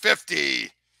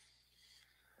 2050.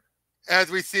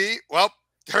 As we see, well,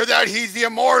 turns out he's the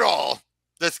immortal,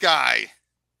 this guy.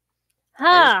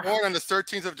 Huh. He was born on the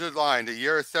 13th of July in the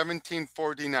year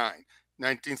 1749.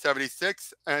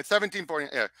 1976,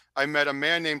 1749, I met a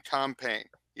man named Tom Paine.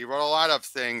 He wrote a lot of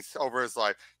things over his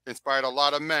life, inspired a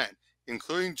lot of men,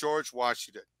 including George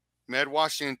Washington. Med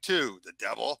Washington, too, the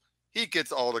devil. He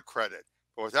gets all the credit.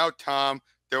 But without Tom,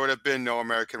 there would have been no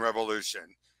American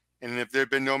Revolution. And if there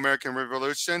had been no American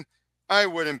Revolution, I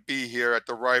wouldn't be here at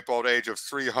the ripe old age of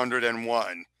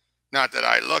 301. Not that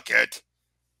I look it.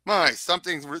 My,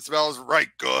 something smells right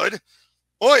good.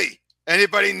 Oi,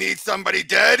 anybody need somebody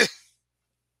dead?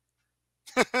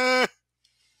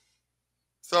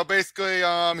 So basically,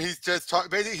 he's just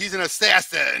basically he's an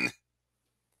assassin.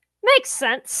 Makes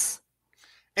sense.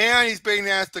 And he's being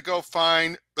asked to go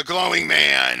find the glowing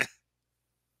man.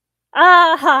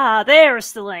 Aha,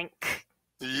 there's the link.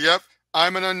 Yep,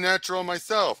 I'm an unnatural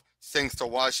myself, thanks to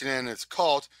Washington and his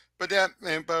cult. But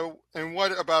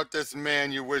what about this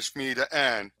man you wish me to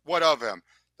end? What of him?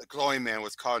 The glowing man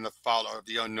was caught in the fallout of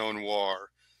the unknown war.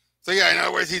 So yeah, in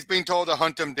other words, he's being told to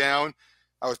hunt him down.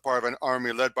 I was part of an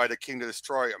army led by the king to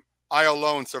destroy him. I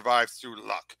alone survived through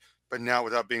luck, but now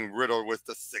without being riddled with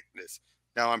the sickness.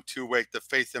 Now I'm too weak to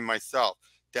face him myself.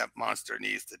 That monster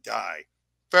needs to die.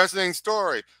 Fascinating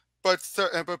story. But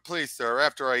please, sir,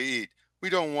 after I eat, we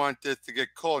don't want this to get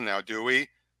cold now, do we?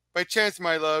 By chance,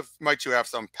 my love, might you have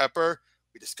some pepper?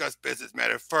 We discuss business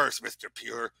matter first, Mr.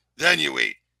 Pure. Then you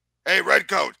eat. Hey,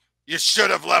 Redcoat, you should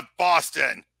have left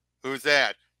Boston. Who's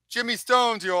that? Jimmy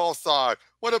Stones, you all saw it.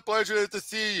 What a pleasure it is to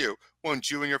see you.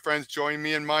 Won't you and your friends join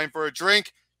me and mine for a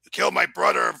drink? You killed my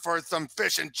brother for some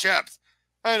fish and chips.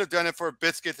 I'd have done it for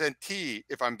biscuits and tea,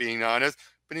 if I'm being honest.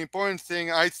 But the important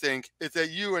thing, I think, is that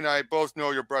you and I both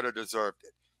know your brother deserved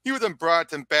it. He was a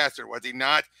rotten bastard, was he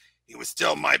not? He was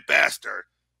still my bastard.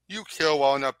 You kill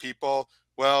well enough people,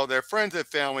 well, their friends and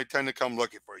family tend to come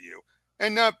looking for you.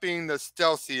 And not being the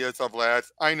stealthiest of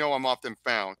lads, I know I'm often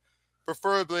found.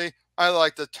 Preferably, I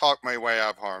like to talk my way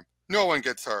out of harm. No one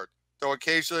gets hurt, though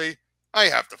occasionally I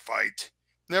have to fight.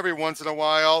 And every once in a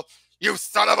while, you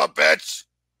son of a bitch!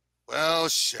 Well,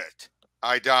 shit.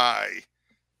 I die.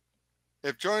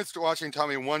 If George Washington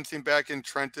told me one scene back in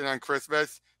Trenton on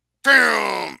Christmas,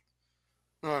 Boom!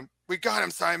 We got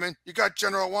him, Simon. You got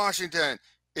General Washington.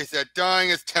 He said, dying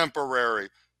is temporary.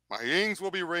 My ings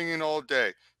will be ringing all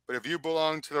day. But if you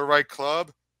belong to the right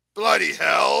club, bloody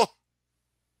hell.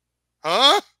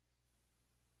 Huh?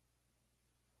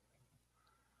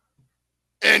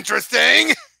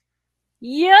 Interesting.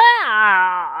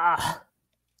 Yeah.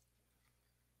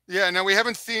 Yeah, now we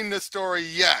haven't seen this story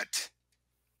yet.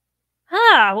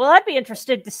 Huh, well, I'd be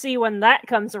interested to see when that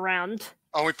comes around.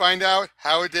 Oh, we find out,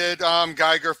 how did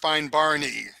Geiger find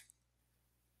Barney?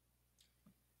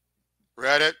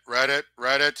 Reddit.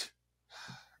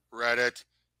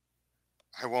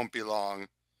 I won't be long.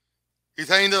 He's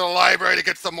heading to the library to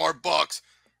get some more books.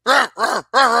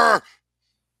 The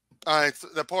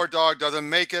poor dog doesn't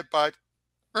make it, but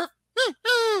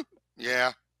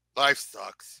yeah, life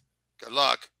sucks. Good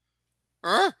luck.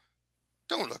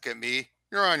 Don't look at me.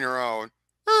 You're on your own.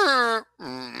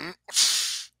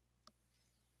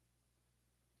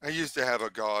 I used to have a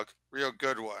dog, real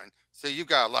good one. So you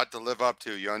got a lot to live up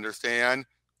to, you understand?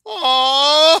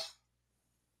 Aww!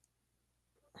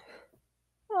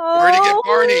 Where'd he get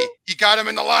Barney? He got him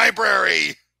in the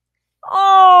library.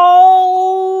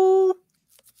 Oh!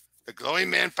 The glowing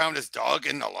man found his dog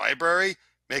in the library?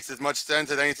 Makes as much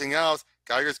sense as anything else.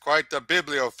 Geiger's quite the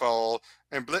bibliophile,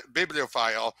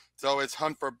 so his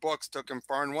hunt for books took him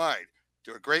far and wide,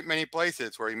 to a great many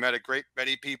places where he met a great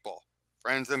many people,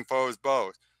 friends and foes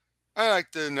both. I'd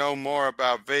like to know more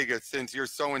about Vegas since you're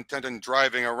so intent on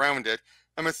driving around it.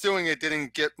 I'm assuming it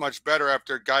didn't get much better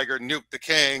after Geiger nuked the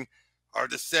king.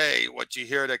 Hard to say what you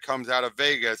hear that comes out of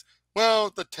Vegas. Well,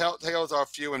 the tales are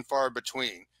few and far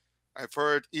between. I've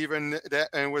heard even that,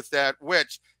 and with that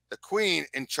witch, the queen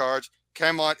in charge,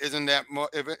 Camelot isn't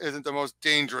the most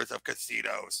dangerous of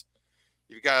casinos.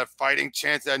 You've got a fighting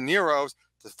chance at Nero's.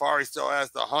 Safari still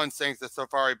has the hunt thanks to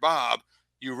Safari Bob.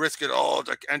 You risk it all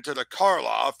to enter the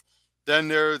Karloff. Then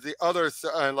there's the other,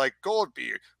 like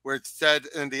Goldbeard, where it's said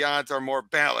and the odds are more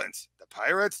balanced. The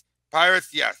pirates?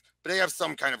 Pirates, yes, but they have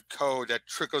some kind of code that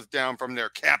trickles down from their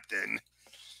captain.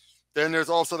 Then there's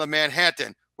also the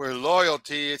Manhattan, where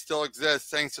loyalty still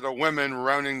exists thanks to the women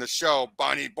running the show,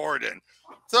 Bonnie Borden.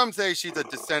 Some say she's a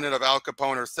descendant of Al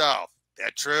Capone herself.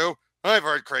 That true? I've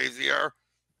heard crazier.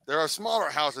 There are smaller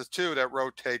houses, too, that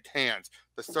rotate hands.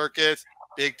 The Circus,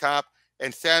 Big Top,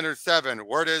 and Standard 7.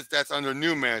 Word is that's under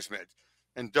new management.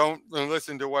 And don't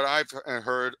listen to what I've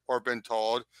heard or been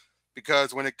told,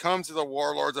 because when it comes to the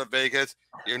warlords of Vegas,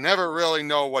 you never really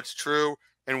know what's true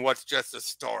and what's just a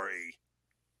story.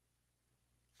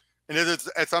 And this is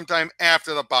at sometime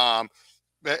after the bomb.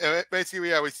 Basically,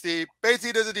 yeah, we see,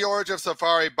 basically this is the origin of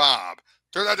Safari Bob.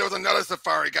 Turns out there was another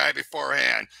Safari guy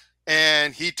beforehand.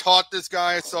 And he taught this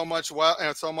guy so much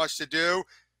to do,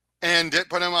 and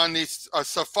put him on these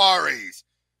safaris.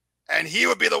 And he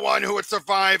would be the one who would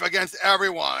survive against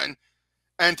everyone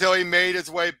until he made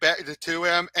his way back to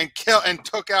him and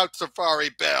took out Safari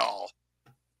Bill.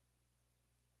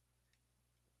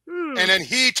 And then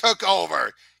he took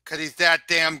over because he's that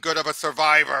damn good of a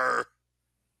survivor.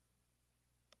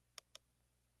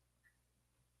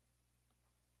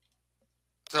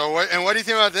 So what do you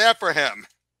think about that for him?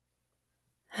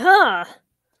 Huh.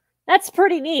 That's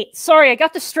pretty neat. Sorry, I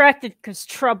got distracted because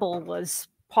Trouble was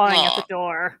pawing at the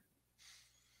door.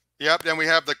 Yep, then we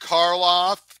have the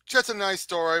Karloff. Just a nice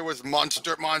story with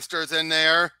monsters in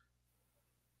there.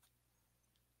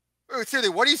 Seriously,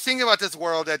 what do you think about this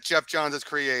world that Geoff Johns has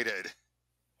created?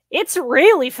 It's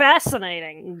really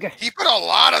fascinating. He put a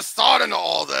lot of thought into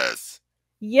all this.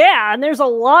 Yeah, and there's a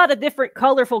lot of different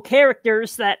colorful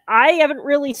characters that I haven't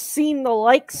really seen the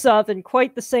likes of in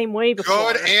quite the same way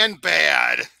before. Good and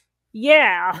bad.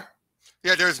 Yeah.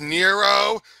 Yeah, there's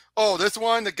Nero. Oh, this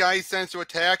one, the guy he sends to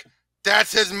attack,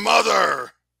 that's his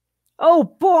mother. Oh,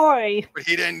 boy. But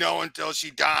he didn't know until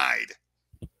she died.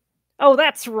 Oh,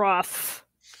 that's rough.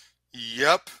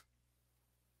 Yep.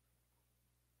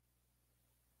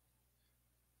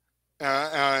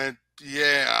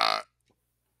 Yeah.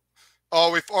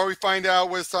 Oh, we find out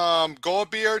with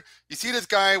Goldbeard. You see this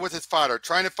guy with his father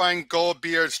trying to find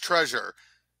Goldbeard's treasure.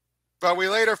 But we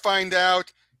later find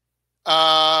out,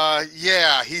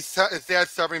 yeah, his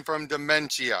dad's suffering from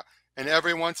dementia. And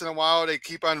every once in a while, they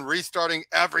keep on restarting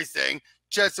everything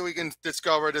just so we can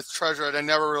discover this treasure that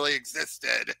never really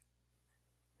existed.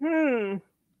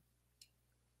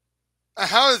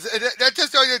 How is it? That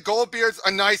just tells you Goldbeard's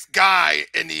a nice guy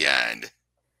in the end.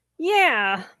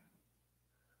 Yeah.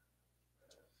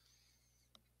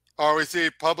 Or we see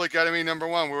Public Enemy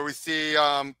 #1, where we see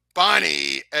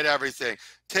Bonnie and everything,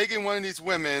 taking one of these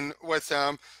women with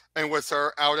him and with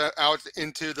her out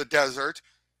into the desert.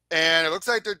 And it looks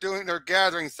like they're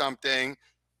gathering something.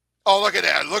 Oh, look at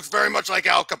that. Looks very much like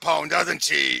Al Capone, doesn't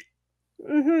she?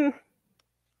 Mm-hmm.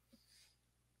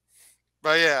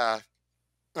 But yeah,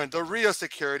 the real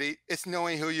security is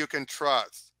knowing who you can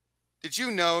trust. Did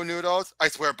you know, Noodles? I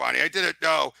swear, Bonnie, I didn't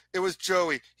know. It was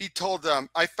Joey. He told them.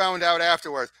 I found out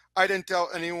afterwards. I didn't tell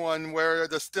anyone where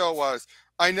the still was.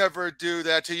 I never do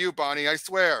that to you, Bonnie, I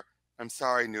swear. I'm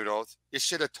sorry, Noodles. You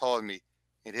should have told me.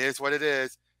 It is what it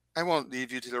is. I won't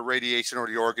leave you to the radiation or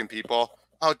the organ people.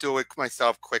 I'll do it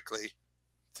myself quickly.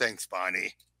 Thanks,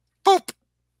 Bonnie. Boop!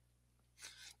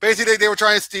 Basically, they were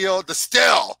trying to steal the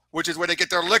still, which is where they get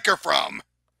their liquor from.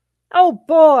 Oh,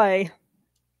 boy.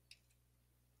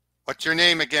 What's your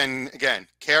name again?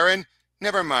 Karen?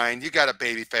 Never mind. You got a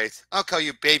baby face. I'll call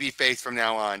you Babyface from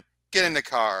now on. Get in the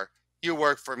car. You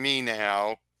work for me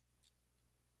now.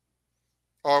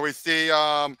 Or we see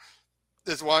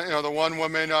this one, the one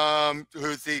woman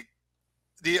who's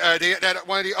that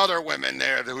one of the other women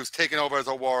there who's taken over as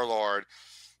a warlord,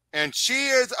 and she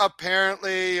is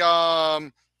apparently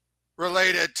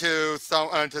related to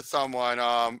someone to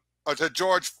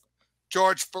George.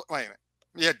 Wait a minute.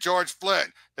 Yeah, George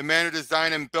Flint, the man who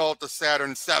designed and built the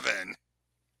Saturn VII.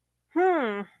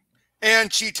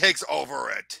 And she takes over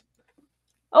it.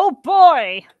 Oh,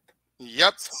 boy.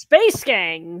 Yep. Space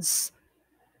gangs.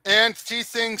 And she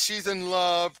thinks she's in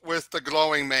love with the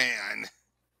glowing man.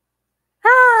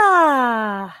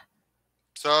 Ah.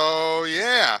 So,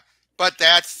 yeah. But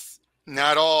that's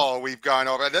not all we've gone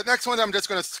over. The next one I'm just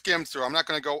going to skim through. I'm not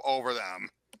going to go over them.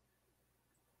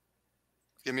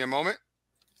 Give me a moment.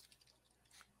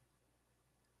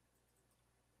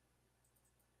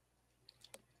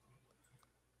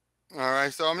 All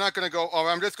right, so I'm not going to go over.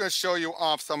 I'm just going to show you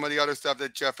off some of the other stuff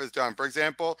that Geoff has done. For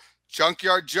example,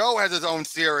 Junkyard Joe has his own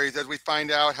series as we find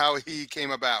out how he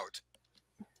came about.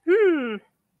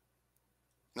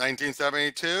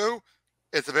 1972.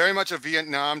 It's very much a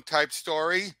Vietnam type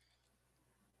story.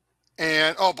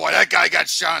 And, oh boy, that guy got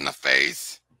shot in the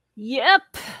face. Yep.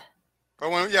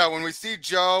 But when we see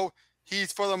Joe,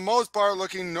 he's for the most part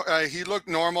he looked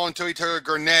normal until he took a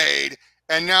grenade.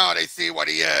 And now they see what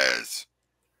he is.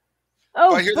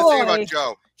 Oh, but here's boy. the thing about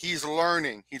Joe. He's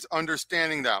learning. He's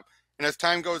understanding them. And as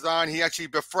time goes on, he actually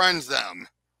befriends them.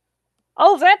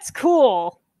 Oh, that's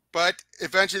cool. But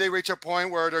eventually they reach a point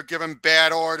where they're given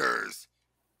bad orders.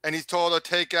 And he's told to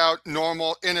take out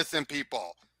normal, innocent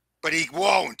people. But he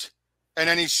won't. And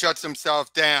then he shuts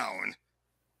himself down.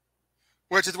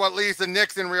 Which is what leads to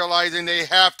Nixon realizing they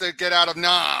have to get out of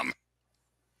Nam.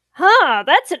 Huh,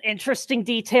 that's an interesting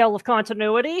detail of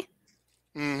continuity.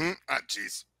 Mm-hmm. Ah,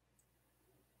 jeez.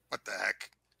 What the heck?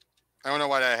 I don't know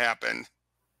why that happened.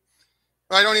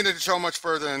 I don't need to show much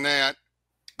further than that.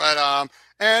 But,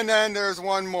 and then there's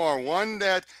one more. One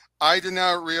that I did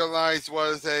not realize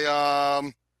was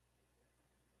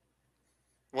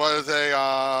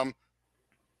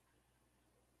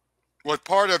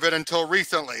part of it until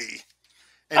recently.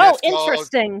 And oh,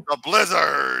 interesting. The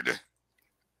Blizzard.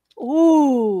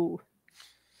 Ooh.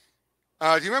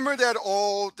 Do you remember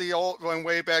the old one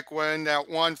way back when, that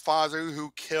one father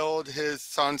who killed his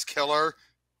son's killer?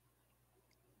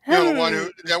 You know,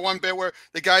 that one bit where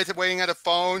the guy's waiting at a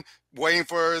phone, waiting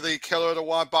for the killer to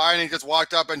walk by, and he just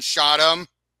walked up and shot him.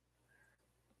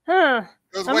 Huh.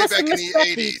 It was way back in the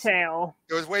 80s. Detail.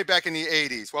 It was way back in the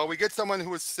 80s. Well, we get someone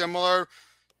who is similar,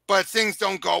 but things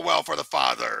don't go well for the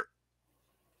father.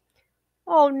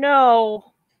 Oh,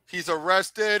 no. He's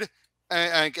arrested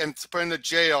and put into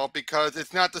jail because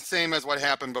it's not the same as what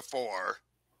happened before.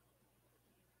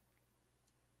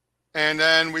 And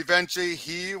then eventually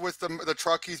he, with the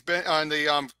truck he's been on,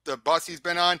 the bus he's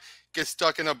been on, gets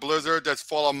stuck in a blizzard that's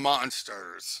full of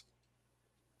monsters.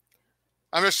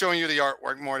 I'm just showing you the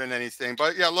artwork more than anything.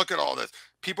 But yeah, look at all this.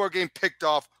 People are getting picked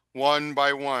off one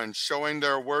by one, showing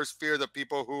their worst fears of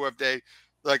people who have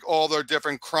all their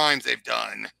different crimes they've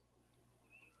done.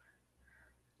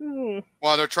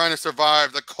 While they're trying to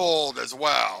survive the cold as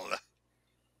well.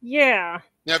 Yeah.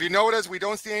 Now, if you notice, we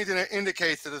don't see anything that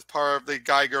indicates that it's part of the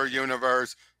Geiger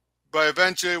universe, but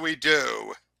eventually we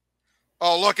do.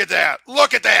 Oh, look at that!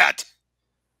 Look at that!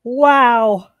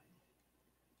 Wow.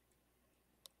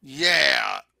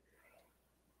 Yeah.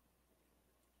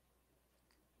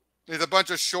 There's a bunch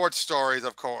of short stories,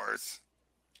 of course.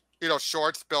 You know,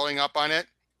 shorts building up on it.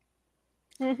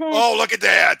 Oh, look at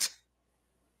that!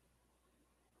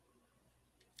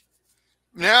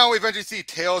 Now we eventually see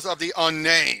Tales of the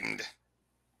Unnamed.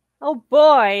 Oh,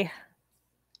 boy.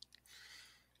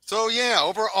 So, yeah,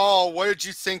 overall, what did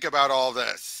you think about all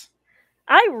this?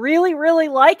 I really, really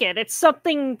like it. It's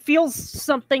feels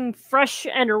something fresh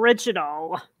and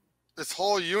original. This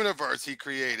whole universe he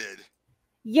created.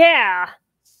 Yeah.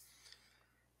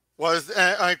 Was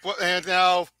like and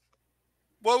now,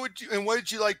 what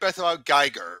did you like best about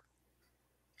Geiger?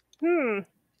 I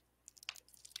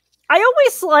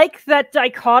always like that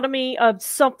dichotomy of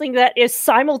something that is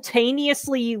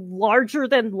simultaneously larger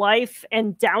than life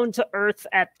and down to earth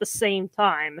at the same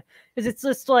time. Because it's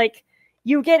just like,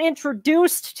 you get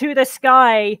introduced to this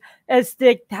guy as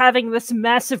having this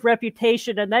massive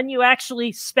reputation, and then you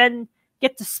actually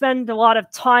get to spend a lot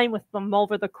of time with them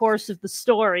over the course of the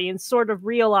story and sort of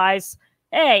realize,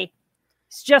 hey,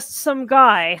 it's just some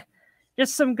guy.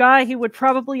 Just some guy who would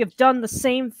probably have done the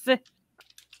same thing.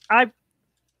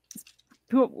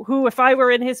 Who, if I were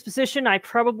in his position, I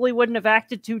probably wouldn't have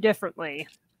acted too differently.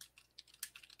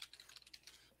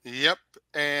 Yep,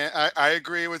 and I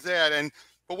agree with that.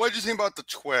 But what did you think about the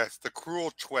twist, the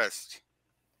cruel twist?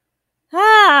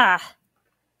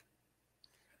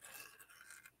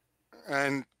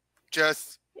 And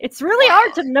just... It's really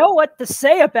hard to know what to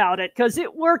say about it, because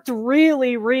it worked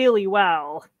really, really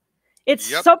well.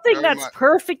 It's something that's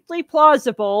perfectly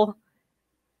plausible,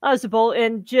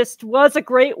 and just was a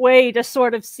great way to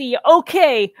sort of see,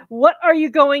 okay, what are you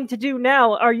going to do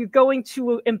now? Are you going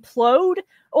to implode?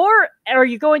 Or are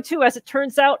you going to, as it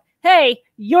turns out, hey,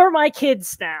 you're my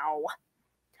kids now?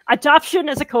 Adoption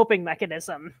as a coping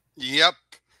mechanism. Yep.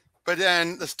 But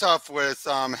then the stuff with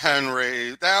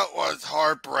Henry, that was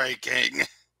heartbreaking.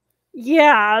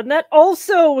 Yeah, and that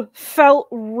also felt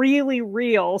really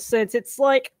real, since it's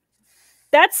like,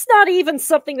 that's not even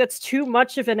something that's too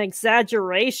much of an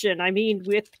exaggeration. I mean,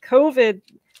 with COVID,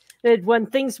 when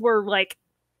things were like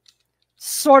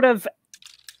sort of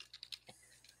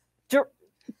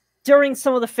during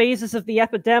some of the phases of the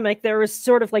epidemic, there was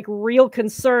sort of like real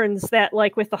concerns that,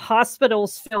 like, with the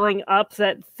hospitals filling up,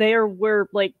 that there were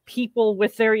like people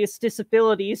with various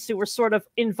disabilities who were sort of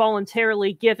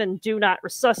involuntarily given do not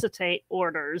resuscitate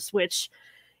orders, which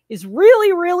is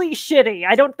really, really shitty.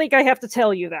 I don't think I have to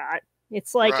tell you that.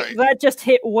 It's like, that just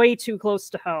hit way too close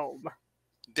to home.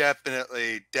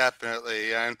 Definitely.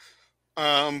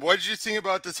 And what did you think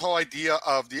about this whole idea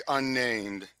of the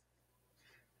Unnamed?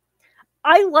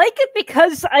 I like it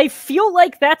because I feel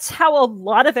like that's how a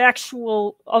lot of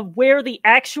where the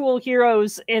actual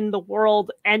heroes in the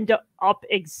world end up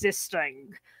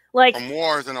existing. Like, from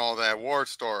wars and all that, war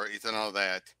stories and all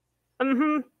that.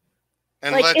 And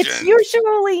like, legends. it's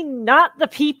usually not the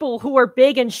people who are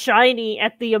big and shiny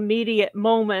at the immediate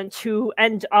moment who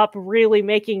end up really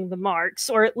making the marks,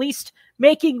 or at least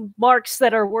making marks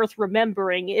that are worth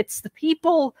remembering. It's the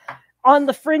people on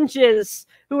the fringes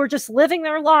who are just living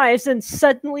their lives and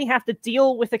suddenly have to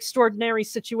deal with extraordinary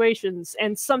situations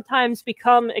and sometimes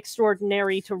become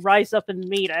extraordinary to rise up and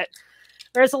meet it.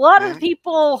 Whereas a lot of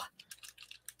people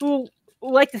who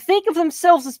like to think of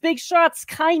themselves as big shots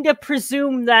kind of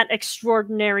presume that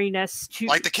extraordinariness to...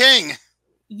 Like the king!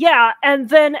 Yeah, and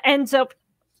then ends up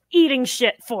eating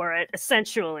shit for it,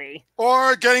 essentially.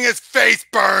 Or getting his face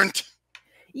burnt!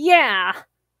 Yeah.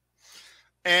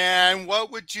 And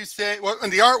what would you say? Well,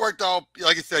 and the artwork, though,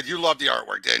 like you said, you loved the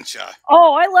artwork, didn't you?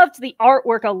 Oh, I loved the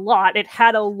artwork a lot. It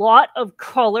had a lot of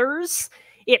colors.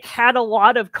 It had a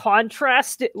lot of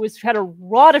contrast. It had a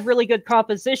lot of really good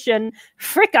composition.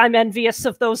 Frick, I'm envious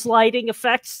of those lighting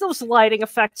effects. Those lighting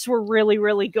effects were really,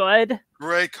 really good.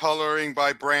 Great coloring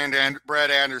by Brad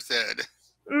Anderson.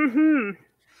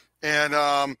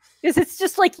 And it's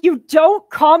just like, you don't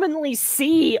commonly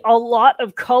see a lot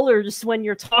of colors when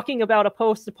you're talking about a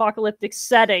post-apocalyptic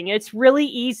setting. It's really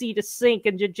easy to sink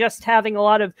into just having a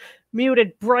lot of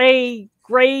muted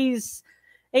grays,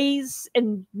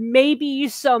 and maybe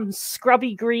some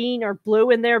scrubby green or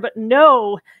blue in there, but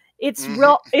no, it's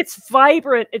real. It's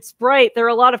vibrant. It's bright. There are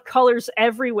a lot of colors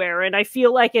everywhere, and I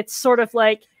feel like it's sort of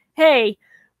like, hey,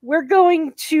 we're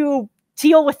going to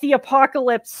deal with the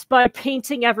apocalypse by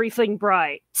painting everything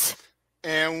bright.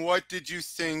 And what did you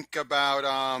think about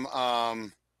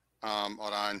hold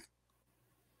on.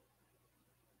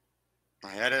 I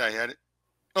had it.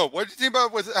 Oh, what did you think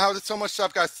about how so much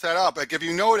stuff got set up? Like, if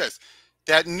you notice,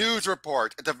 that news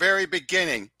report at the very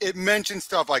beginning, it mentioned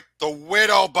stuff like the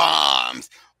widow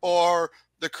bombs or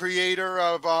the creator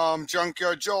of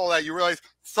Junkyard Joel, that you realize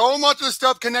so much of the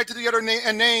stuff connected to the other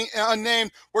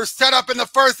Unnamed were set up in the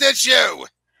first issue.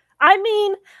 I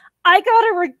mean, I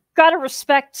gotta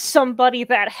respect somebody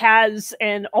that has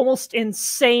an almost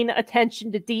insane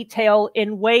attention to detail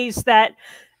in ways that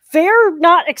they're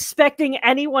not expecting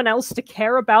anyone else to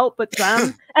care about but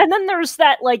them. And then there's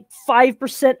that, like,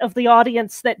 5% of the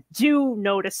audience that do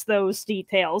notice those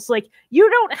details. Like, you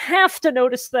don't have to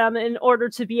notice them in order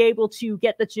to be able to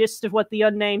get the gist of what the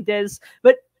Unnamed is,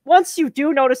 but once you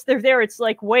do notice they're there, it's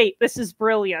like, wait, this is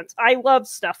brilliant. I love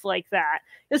stuff like that.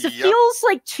 Because it feels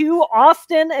like too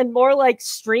often and more like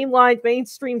streamlined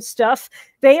mainstream stuff,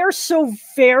 they are so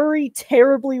very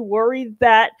terribly worried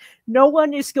that no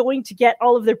one is going to get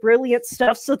all of their brilliant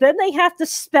stuff. So then they have to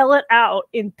spell it out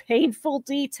in painful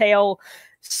detail,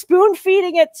 spoon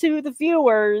feeding it to the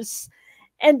viewers,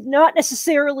 and not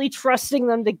necessarily trusting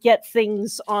them to get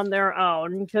things on their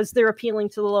own because they're appealing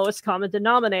to the lowest common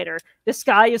denominator. This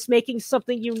guy is making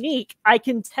something unique. I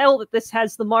can tell that this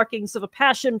has the markings of a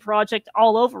passion project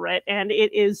all over it, and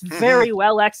it is very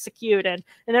well executed.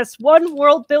 And that's one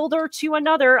world builder to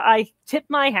another. I tip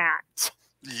my hat.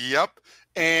 Yep.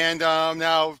 And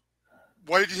now,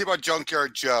 what did you think about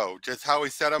Junkyard Joe? Just how we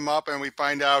set him up and we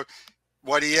find out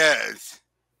what he is.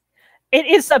 It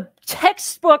is a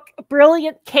textbook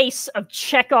brilliant case of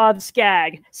Chekhov's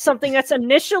gag, something that's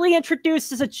initially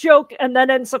introduced as a joke and then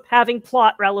ends up having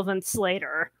plot relevance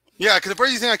later. Yeah, because at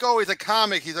first you think like, oh, he's a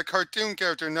comic, he's a cartoon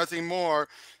character, nothing more.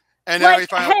 And then we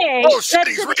find out, oh shit,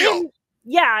 he's real.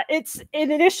 It's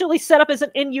initially set up as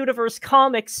an in-universe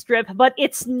comic strip, but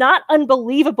it's not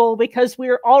unbelievable because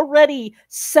we're already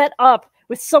set up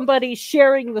with somebody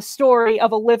sharing the story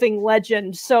of a living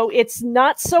legend. So it's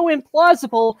not so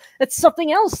implausible that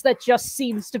something else that just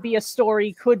seems to be a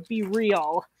story could be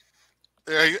real.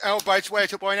 Oh, by the way,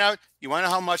 to point out, you want to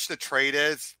know how much the trade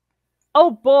is?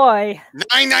 Oh boy.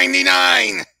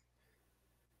 $9.99!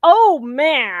 Oh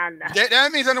man.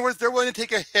 That means, in other words, they're willing to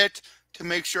take a hit to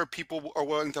make sure people are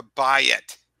willing to buy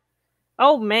it.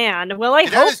 Oh man. Well, I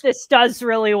hope this does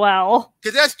really well.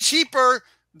 Because that's cheaper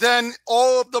than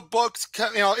all of the books,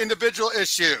 individual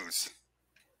issues.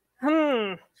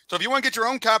 So if you want to get your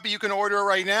own copy, you can order it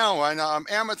right now on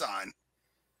Amazon.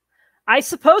 I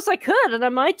suppose I could, and I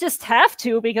might just have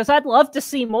to because I'd love to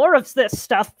see more of this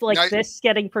stuff like this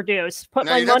getting produced. Put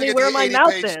my money where my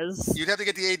mouth is. You'd have to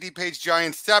get the 80-page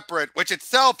giant separate, which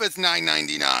itself is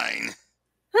 $9.99.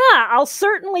 I'll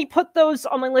certainly put those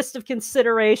on my list of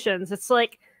considerations. It's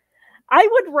like, I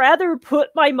would rather put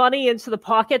my money into the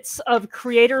pockets of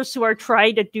creators who are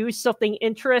trying to do something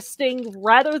interesting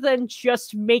rather than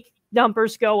just make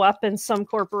numbers go up in some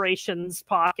corporation's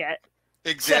pocket.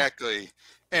 Exactly.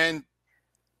 And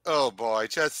oh boy,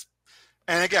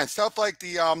 and again, stuff like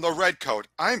the red coat.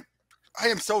 I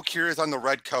am so curious on the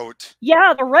red coat.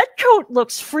 Yeah, the red coat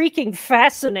looks freaking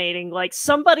fascinating. Like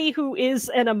somebody who is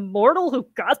an immortal who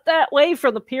got that way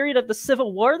from the period of the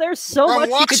Civil War. There's so much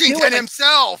Washington you could do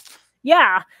himself.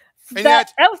 Yeah. And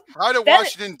how did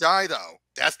Washington die, though?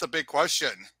 That's the big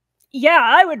question. Yeah,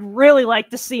 I would really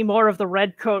like to see more of the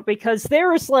red coat because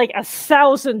there's like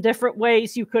 1,000 different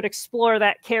ways you could explore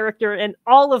that character, and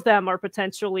all of them are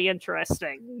potentially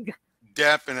interesting.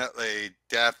 Definitely,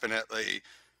 definitely.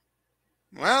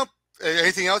 Well,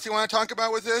 anything else you want to talk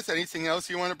about with this? Anything else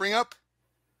you want to bring up?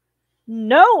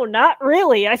 No, not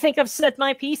really. I think I've said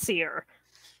my piece here.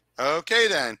 Okay,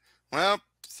 then. Well,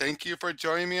 thank you for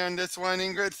joining me on this one,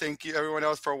 Ingrid. Thank you, everyone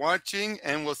else, for watching,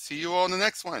 and we'll see you all in the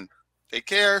next one. Take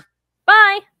care.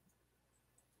 Bye.